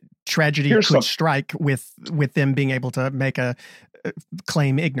tragedy could strike with them being able to make a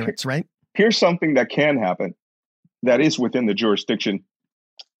claim ignorance, right? Here's something that can happen that is within the jurisdiction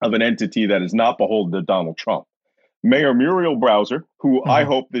of an entity that is not beholden to Donald Trump. Mayor Muriel Bowser, who I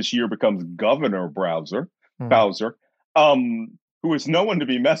hope this year becomes Governor Bowser, who is no one to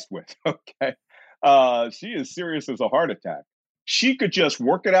be messed with. Okay. She is serious as a heart attack. She could just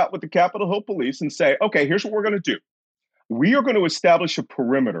work it out with the Capitol Hill Police and say, okay, here's what we're going to do. We are going to establish a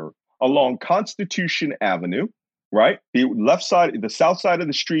perimeter along Constitution Avenue, right? The south side of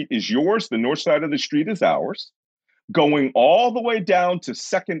the street is yours. The north side of the street is ours. Going all the way down to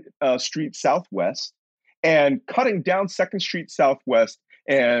 2nd Street Southwest, and cutting down 2nd Street Southwest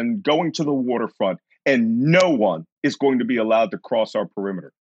and going to the waterfront. And no one is going to be allowed to cross our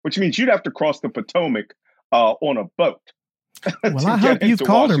perimeter, which means you'd have to cross the Potomac on a boat. Well, I hope you've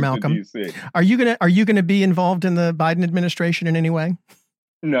called her, Malcolm. DC. Are you gonna be involved in the Biden administration in any way?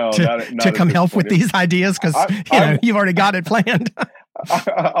 No, not to come help with these ideas, because you've already got it planned.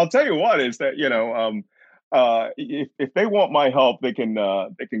 I'll tell you what is that if they want my help, they can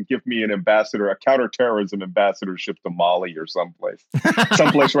give me an ambassador, a counterterrorism ambassadorship to Mali or someplace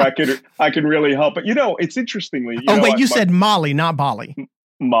where I can really help. But it's interestingly. You said Mali, not Bali.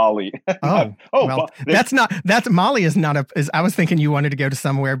 Mali. Mali is not I was thinking you wanted to go to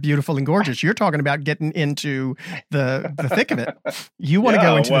somewhere beautiful and gorgeous. You're talking about getting into the thick of it. You want to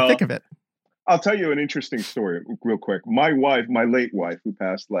go into the thick of it. I'll tell you an interesting story real quick. My late wife, who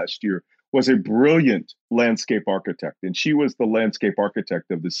passed last year, was a brilliant landscape architect, and she was the landscape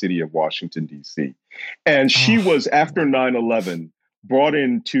architect of the city of Washington, D.C. And she was, after 9/11, brought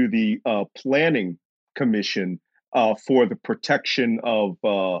into the planning commission for the protection of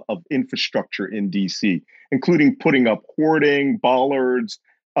infrastructure in D.C., including putting up hoarding, bollards,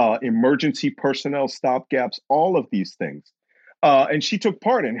 emergency personnel stopgaps, all of these things. And she took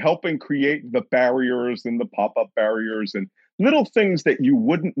part in helping create the barriers and the pop-up barriers and little things that you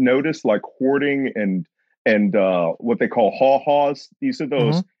wouldn't notice, like hoarding and what they call haw-haws. These are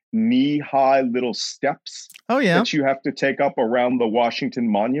those knee-high little steps that you have to take up around the Washington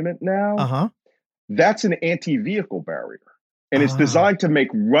Monument now. That's an anti-vehicle barrier. And it's designed to make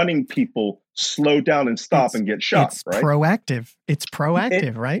running people slow down and stop and get shot. It's proactive. It's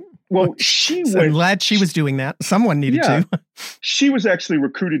proactive, right? Well, I'm glad she was doing that. Someone needed to. She was actually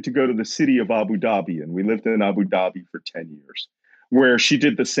recruited to go to the city of Abu Dhabi, and we lived in Abu Dhabi for 10 years, where she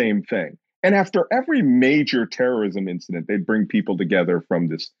did the same thing. And after every major terrorism incident, they'd bring people together from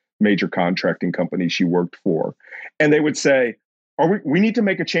this major contracting company she worked for, and they would say, we need to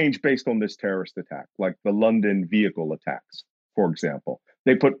make a change based on this terrorist attack, like the London vehicle attacks, for example.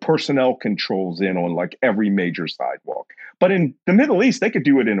 They put personnel controls in on like every major sidewalk. But in the Middle East, they could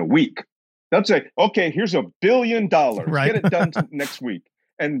do it in a week. They'll say, okay, here's $1 billion. Right. Get it done next week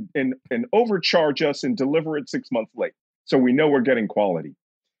and overcharge us and deliver it 6 months late. So we know we're getting quality.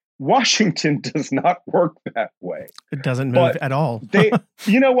 Washington does not work that way. It doesn't move at all.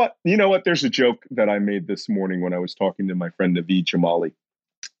 You know what? There's a joke that I made this morning when I was talking to my friend Naveed Jamali.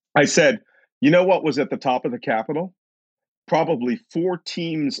 I said, you know what was at the top of the Capitol? Probably 4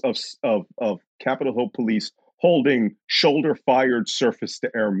 teams of Capitol Hill police holding shoulder-fired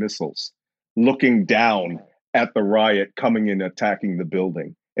surface-to-air missiles, looking down at the riot coming in, attacking the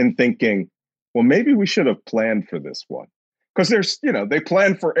building, and thinking, well, maybe we should have planned for this one. Because they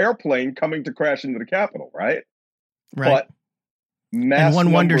planned for airplane coming to crash into the Capitol, right? Right. But mass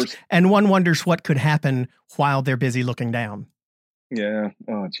numbers, one wonders what could happen while they're busy looking down. Yeah.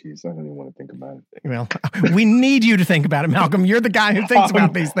 Oh, geez. I don't even want to think about it. Well, we need you to think about it, Malcolm. You're the guy who thinks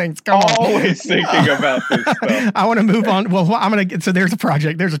about these things. Come on. Always thinking about this stuff. I want to move on. Well, so there's a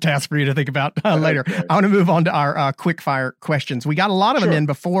project. There's a task for you to think about later. Okay. I want to move on to our quick fire questions. We got a lot of them in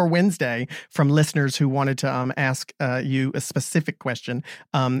before Wednesday from listeners who wanted to ask you a specific question.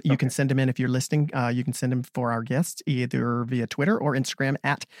 You can send them in if you're listening. You can send them for our guests either via Twitter or Instagram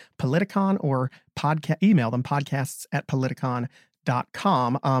at Politicon, or email them podcasts@politicon.com.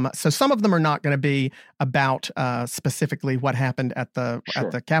 So some of them are not going to be about specifically what happened at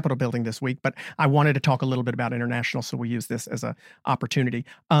the Capitol building this week, but I wanted to talk a little bit about international, so we use this as an opportunity.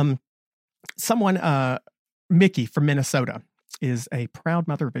 Mickey from Minnesota, is a proud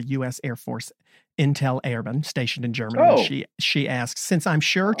mother of a U.S. Air Force intel airman stationed in Germany. Oh. She asks, since I'm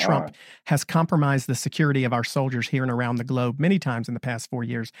sure Trump has compromised the security of our soldiers here and around the globe many times in the past 4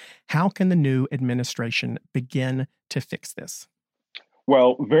 years, how can the new administration begin to fix this?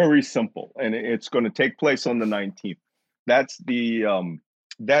 Well, very simple, and it's going to take place on the 19th. That's the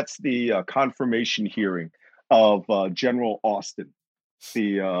confirmation hearing of General Austin,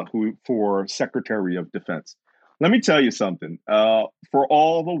 who for Secretary of Defense. Let me tell you something. For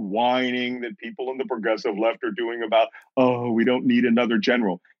all the whining that people in the progressive left are doing about, we don't need another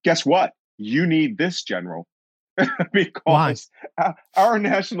general. Guess what? You need this general. Because our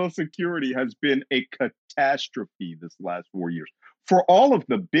national security has been a catastrophe this last 4 years. For all of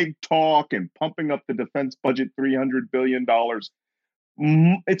the big talk and pumping up the defense budget, $300 billion,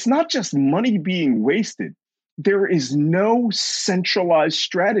 it's not just money being wasted. There is no centralized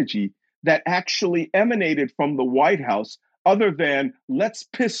strategy that actually emanated from the White House other than let's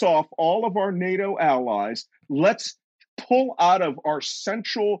piss off all of our NATO allies. Let's pull out of our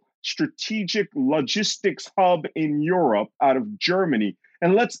central strategic logistics hub in Europe, out of Germany,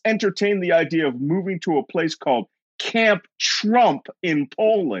 and let's entertain the idea of moving to a place called Camp Trump in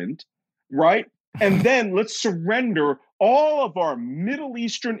Poland, right? And then let's surrender all of our Middle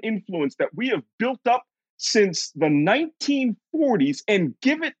Eastern influence that we have built up since the 1940s and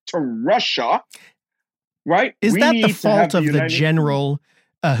give it to Russia, right? Is that the fault of the general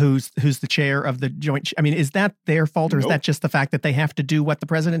who's the chair of the joint? I mean, is that their fault, or is that just the fact that they have to do what the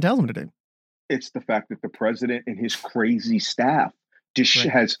president tells them to do? It's the fact that the president and his crazy staff Right.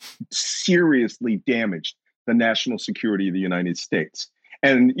 has seriously damaged the national security of the United States.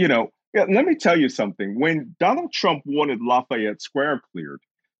 And, let me tell you something. When Donald Trump wanted Lafayette Square cleared,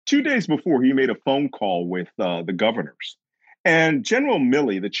 2 days before, he made a phone call with the governors. And General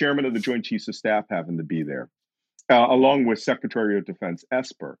Milley, the chairman of the Joint Chiefs of Staff, happened to be there, along with Secretary of Defense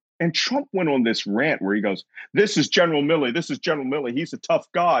Esper. And Trump went on this rant where he goes, "This is General Milley. This is General Milley. He's a tough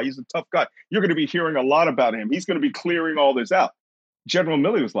guy. He's a tough guy. You're going to be hearing a lot about him. He's going to be clearing all this out." General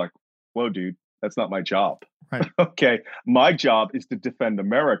Milley was like, "Whoa, dude, that's not my job." Right. Okay. My job is to defend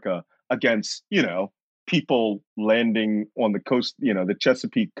America against, people landing on the coast, the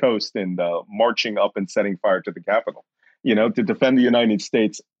Chesapeake coast and marching up and setting fire to the Capitol, to defend the United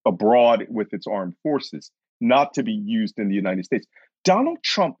States abroad with its armed forces, not to be used in the United States. Donald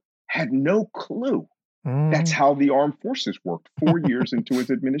Trump had no clue that's how the armed forces worked 4 years into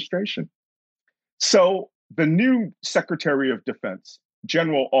his administration. So the new Secretary of Defense,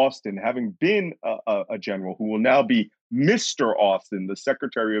 General Austin, having been a general who will now be Mr. Austin, the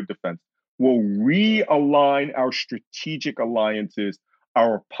Secretary of Defense, will realign our strategic alliances,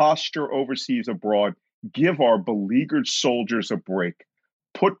 our posture overseas abroad, give our beleaguered soldiers a break,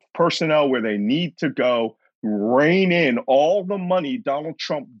 put personnel where they need to go, rein in all the money Donald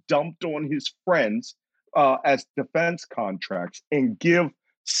Trump dumped on his friends as defense contracts, and give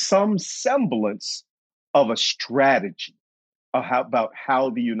some semblance of a strategy about how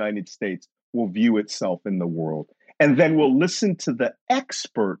the United States will view itself in the world. And then we'll listen to the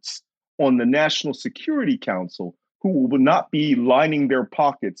experts on the National Security Council who will not be lining their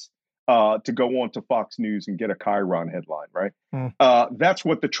pockets to go on to Fox News and get a Chiron headline, right? That's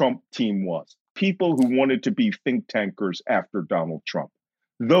what the Trump team was. People who wanted to be think tankers after Donald Trump.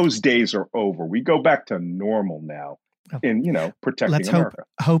 Those days are over. We go back to normal now in, protecting Let's America.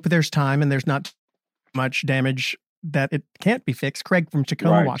 hope there's time and there's not much damage that it can't be fixed. Craig from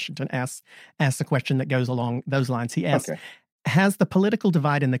Tacoma, Washington asks a question that goes along those lines. He asks, has the political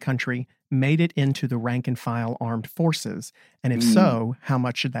divide in the country made it into the rank and file armed forces? And if so, how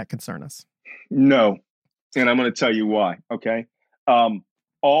much should that concern us? No. And I'm going to tell you why. Okay.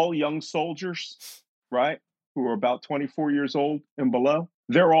 All young soldiers, right, who are about 24 years old and below,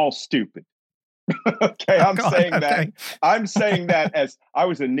 they're all stupid. Okay. I'm saying that as I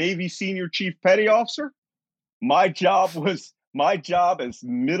was a Navy senior chief petty officer. My job as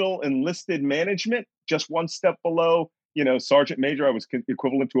middle enlisted management, just one step below, sergeant major. I was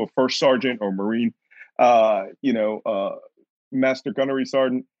equivalent to a first sergeant or Marine, master gunnery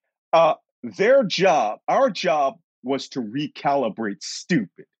sergeant. Our job was to recalibrate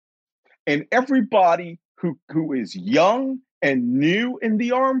stupid. And everybody who is young and new in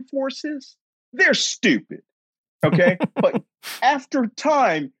the armed forces, they're stupid. Okay. But after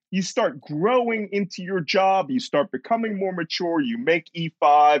time, you start growing into your job. You start becoming more mature. You make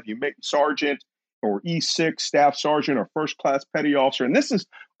E5, you make sergeant or E6, staff sergeant or first class petty officer. And this is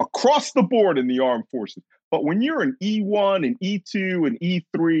across the board in the armed forces. But when you're an E1 and E2 and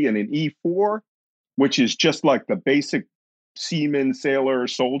E3 and an E4, which is just like the basic seaman, sailor,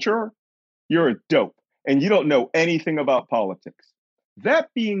 soldier, you're a dope and you don't know anything about politics. That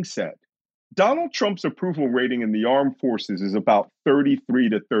being said, Donald Trump's approval rating in the armed forces is about 33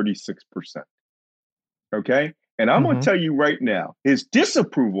 to 36%. Okay. And I'm going to tell you right now, his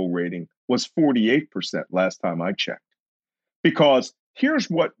disapproval rating was 48% last time I checked. Because here's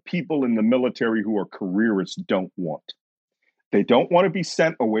what people in the military who are careerists don't want. They don't want to be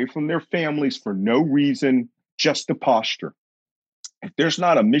sent away from their families for no reason, just to posture. If there's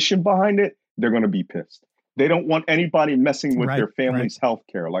not a mission behind it, they're going to be pissed. They don't want anybody messing with their family's health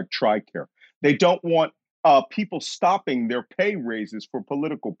care, like TRICARE. They don't want people stopping their pay raises for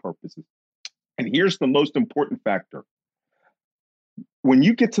political purposes. And here's the most important factor. When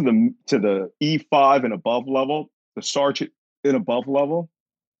you get to the E5 and above level, the sergeant and above level,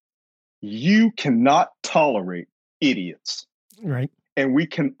 you cannot tolerate idiots. Right. And we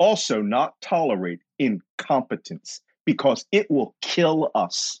can also not tolerate incompetence because it will kill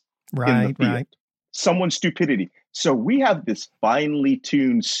us in the field. Right. Someone's stupidity. So we have this finely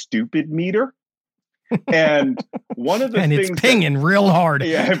tuned stupid meter. And one of the things it's pinging real hard.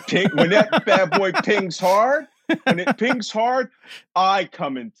 Yeah, when that bad boy pings hard, I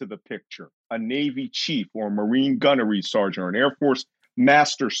come into the picture, a Navy chief or a Marine gunnery sergeant or an Air Force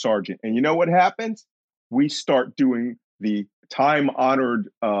master sergeant. And you know what happens? We start doing the time-honored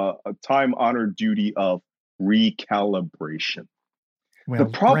duty of recalibration. Well,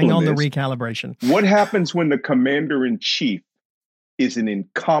 the problem bring on the recalibration. What happens when the commander-in-chief is an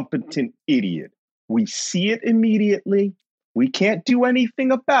incompetent idiot? We see it immediately. We can't do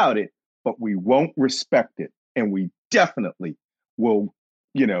anything about it, but we won't respect it. And we definitely will,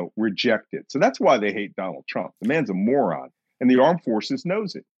 reject it. So that's why they hate Donald Trump. The man's a moron, and the armed forces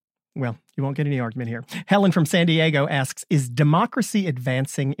knows it. Well, you won't get any argument here. Helen from San Diego asks, is democracy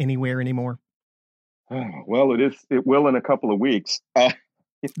advancing anywhere anymore? Well, it is. It will in a couple of weeks.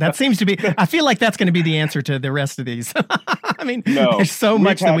 That seems to be, I feel like that's going to be the answer to the rest of these. I mean, there's so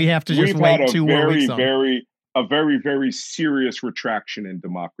much that we have to just wait 2 more weeks on. A very, very serious retraction in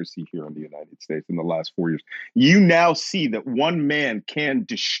democracy here in the United States in the last 4 years. You now see that one man can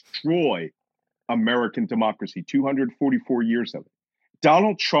destroy American democracy, 244 years of it.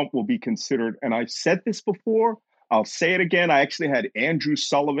 Donald Trump will be considered, and I've said this before, I'll say it again. I actually had Andrew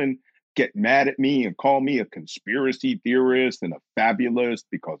Sullivan get mad at me and call me a conspiracy theorist and a fabulist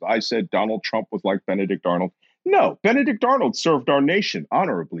because I said Donald Trump was like Benedict Arnold. No, Benedict Arnold served our nation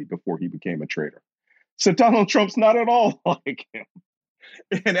honorably before he became a traitor. So Donald Trump's not at all like him,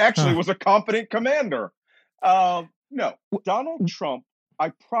 and actually was a competent commander. No, Donald Trump,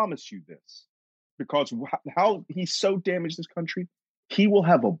 I promise you this, because how he so damaged this country, he will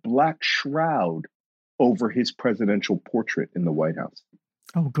have a black shroud over his presidential portrait in the White House.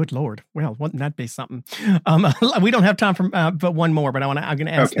 Oh, good Lord. Well, wouldn't that be something? We don't have time for but one more, but I'm going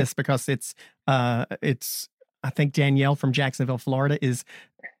to ask this because it's I think Danielle from Jacksonville, Florida is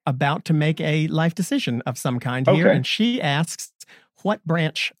about to make a life decision of some kind here. And she asks, what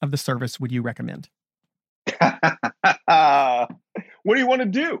branch of the service would you recommend? What do you want to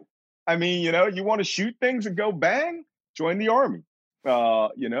do? I mean, you want to shoot things and go bang? Join the Army.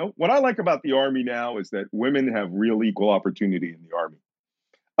 What I like about the Army now is that women have real equal opportunity in the Army.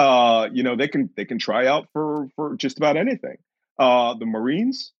 They can try out for just about anything. The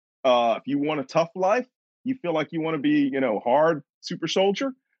Marines, if you want a tough life, you feel like you want to be, hard super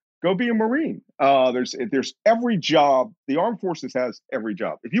soldier, go be a Marine. There's every job. The Armed Forces has every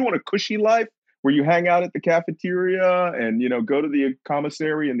job. If you want a cushy life where you hang out at the cafeteria and, go to the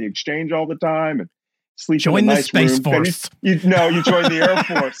commissary and the exchange all the time and sleep join in a the nice Space room, Force. You join the Air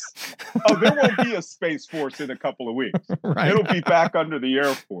Force. Oh, there won't be a Space Force in a couple of weeks. Right. It'll be back under the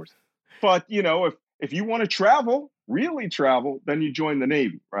Air Force. But, if you want to travel, really travel, then you join the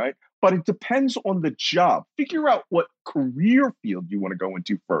Navy, right? But it depends on the job. Figure out what career field you want to go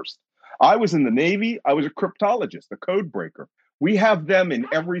into first. I was in the Navy. I was a cryptologist, a code breaker. We have them in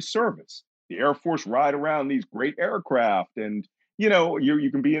every service. The Air Force ride around these great aircraft and, you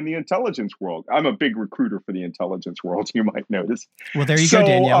can be in the intelligence world. I'm a big recruiter for the intelligence world, you might notice. Well, there you go,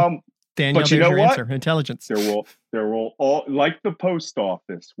 Danielle. Danielle, but you know what? Answer, intelligence. There will all, like the post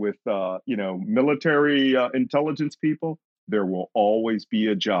office with, military intelligence people, there will always be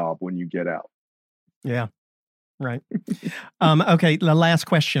a job when you get out. Yeah. Right. Okay. The last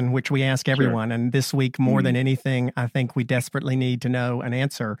question, which we ask everyone, sure. And this week, more than anything, I think we desperately need to know an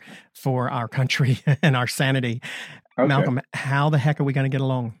answer for our country and our sanity. Okay. Malcolm, how the heck are we going to get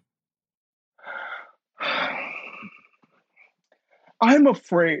along? I'm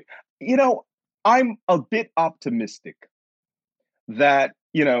afraid, I'm a bit optimistic that,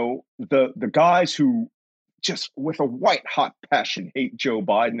 the guys who just with a white hot passion hate Joe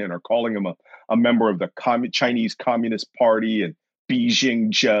Biden and are calling him a member of the Chinese Communist Party and Beijing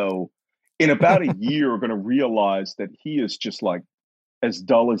Joe, in about a year are going to realize that he is just like as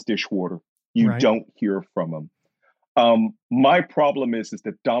dull as dishwater. You don't hear from him. My problem is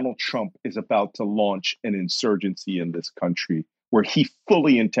that Donald Trump is about to launch an insurgency in this country where he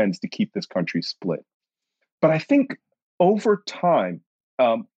fully intends to keep this country split. But I think over time,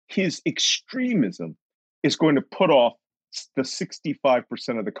 his extremism is going to put off the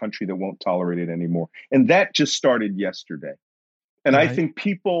 65% of the country that won't tolerate it anymore. And that just started yesterday. And I think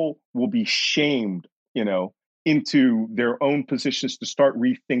people will be shamed, into their own positions to start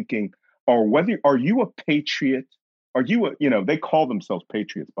rethinking, are you a patriot? Are you they call themselves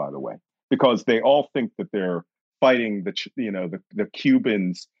patriots, by the way, because they all think that they're fighting the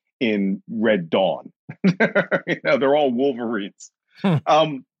Cubans in Red Dawn. They're all Wolverines.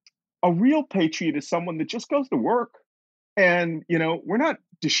 A real patriot is someone that just goes to work and, we're not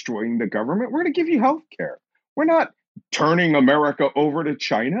destroying the government. We're going to give you health care. We're not turning America over to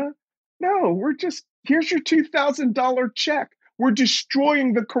China. No, here's your $2,000 check. We're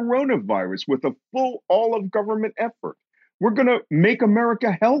destroying the coronavirus with a full all of government effort. We're going to make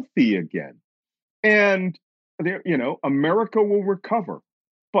America healthy again. And, America will recover.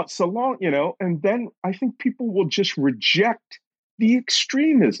 But so long, and then I think people will just reject the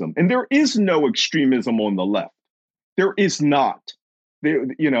extremism. And there is no extremism on the left. There is not.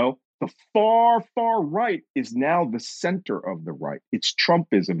 The far, far right is now the center of the right. It's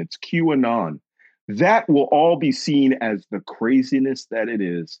Trumpism. It's QAnon. That will all be seen as the craziness that it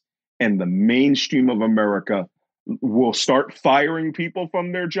is. and the mainstream of America will start firing people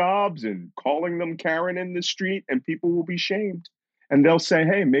from their jobs and calling them Karen in the street, and people will be shamed. And they'll say,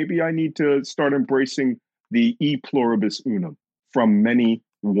 hey, maybe I need to start embracing the e pluribus unum, from many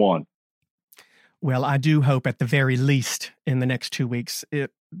one. Well, I do hope at the very least in the next 2 weeks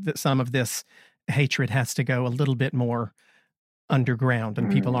that some of this hatred has to go a little bit more underground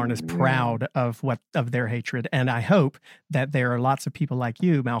and people aren't as proud of their hatred. And I hope that there are lots of people like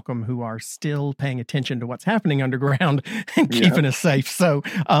you, Malcolm, who are still paying attention to what's happening underground and keeping us safe. So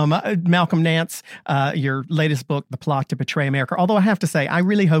Malcolm Nance, your latest book, The Plot to Betray America, although I have to say, I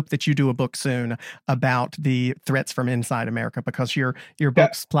really hope that you do a book soon about the threats from inside America, because your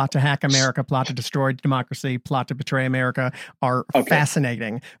books, Plot to Hack America, Plot to Destroy Democracy, Plot to Betray America, are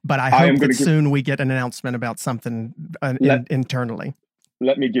fascinating. But I hope that soon we get an announcement about something internally.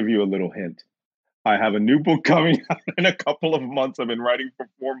 Let me give you a little hint. I have a new book coming out in a couple of months. I've been writing for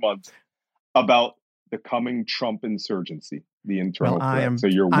 4 months about the coming Trump insurgency, the internal threat. So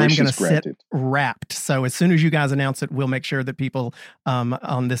your wish is granted. Sit wrapped. So as soon as you guys announce it, we'll make sure that people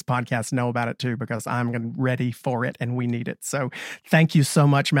on this podcast know about it too, because I'm ready for it and we need it. So thank you so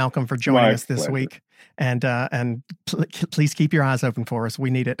much, Malcolm, for joining us this week. And please keep your eyes open for us.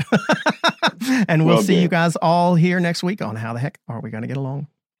 We need it. And we'll see you guys all here next week on How the Heck Are We Going to Get Along?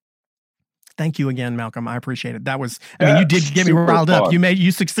 Thank you again, Malcolm. I appreciate it. You did get me riled up.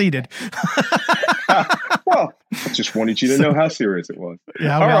 You succeeded. Well, I just wanted you to know how serious it was.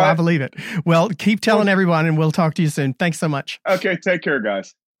 Yeah, well, right. I believe it. Well, keep telling everyone and we'll talk to you soon. Thanks so much. Okay, take care,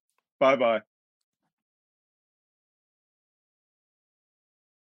 guys. Bye-bye.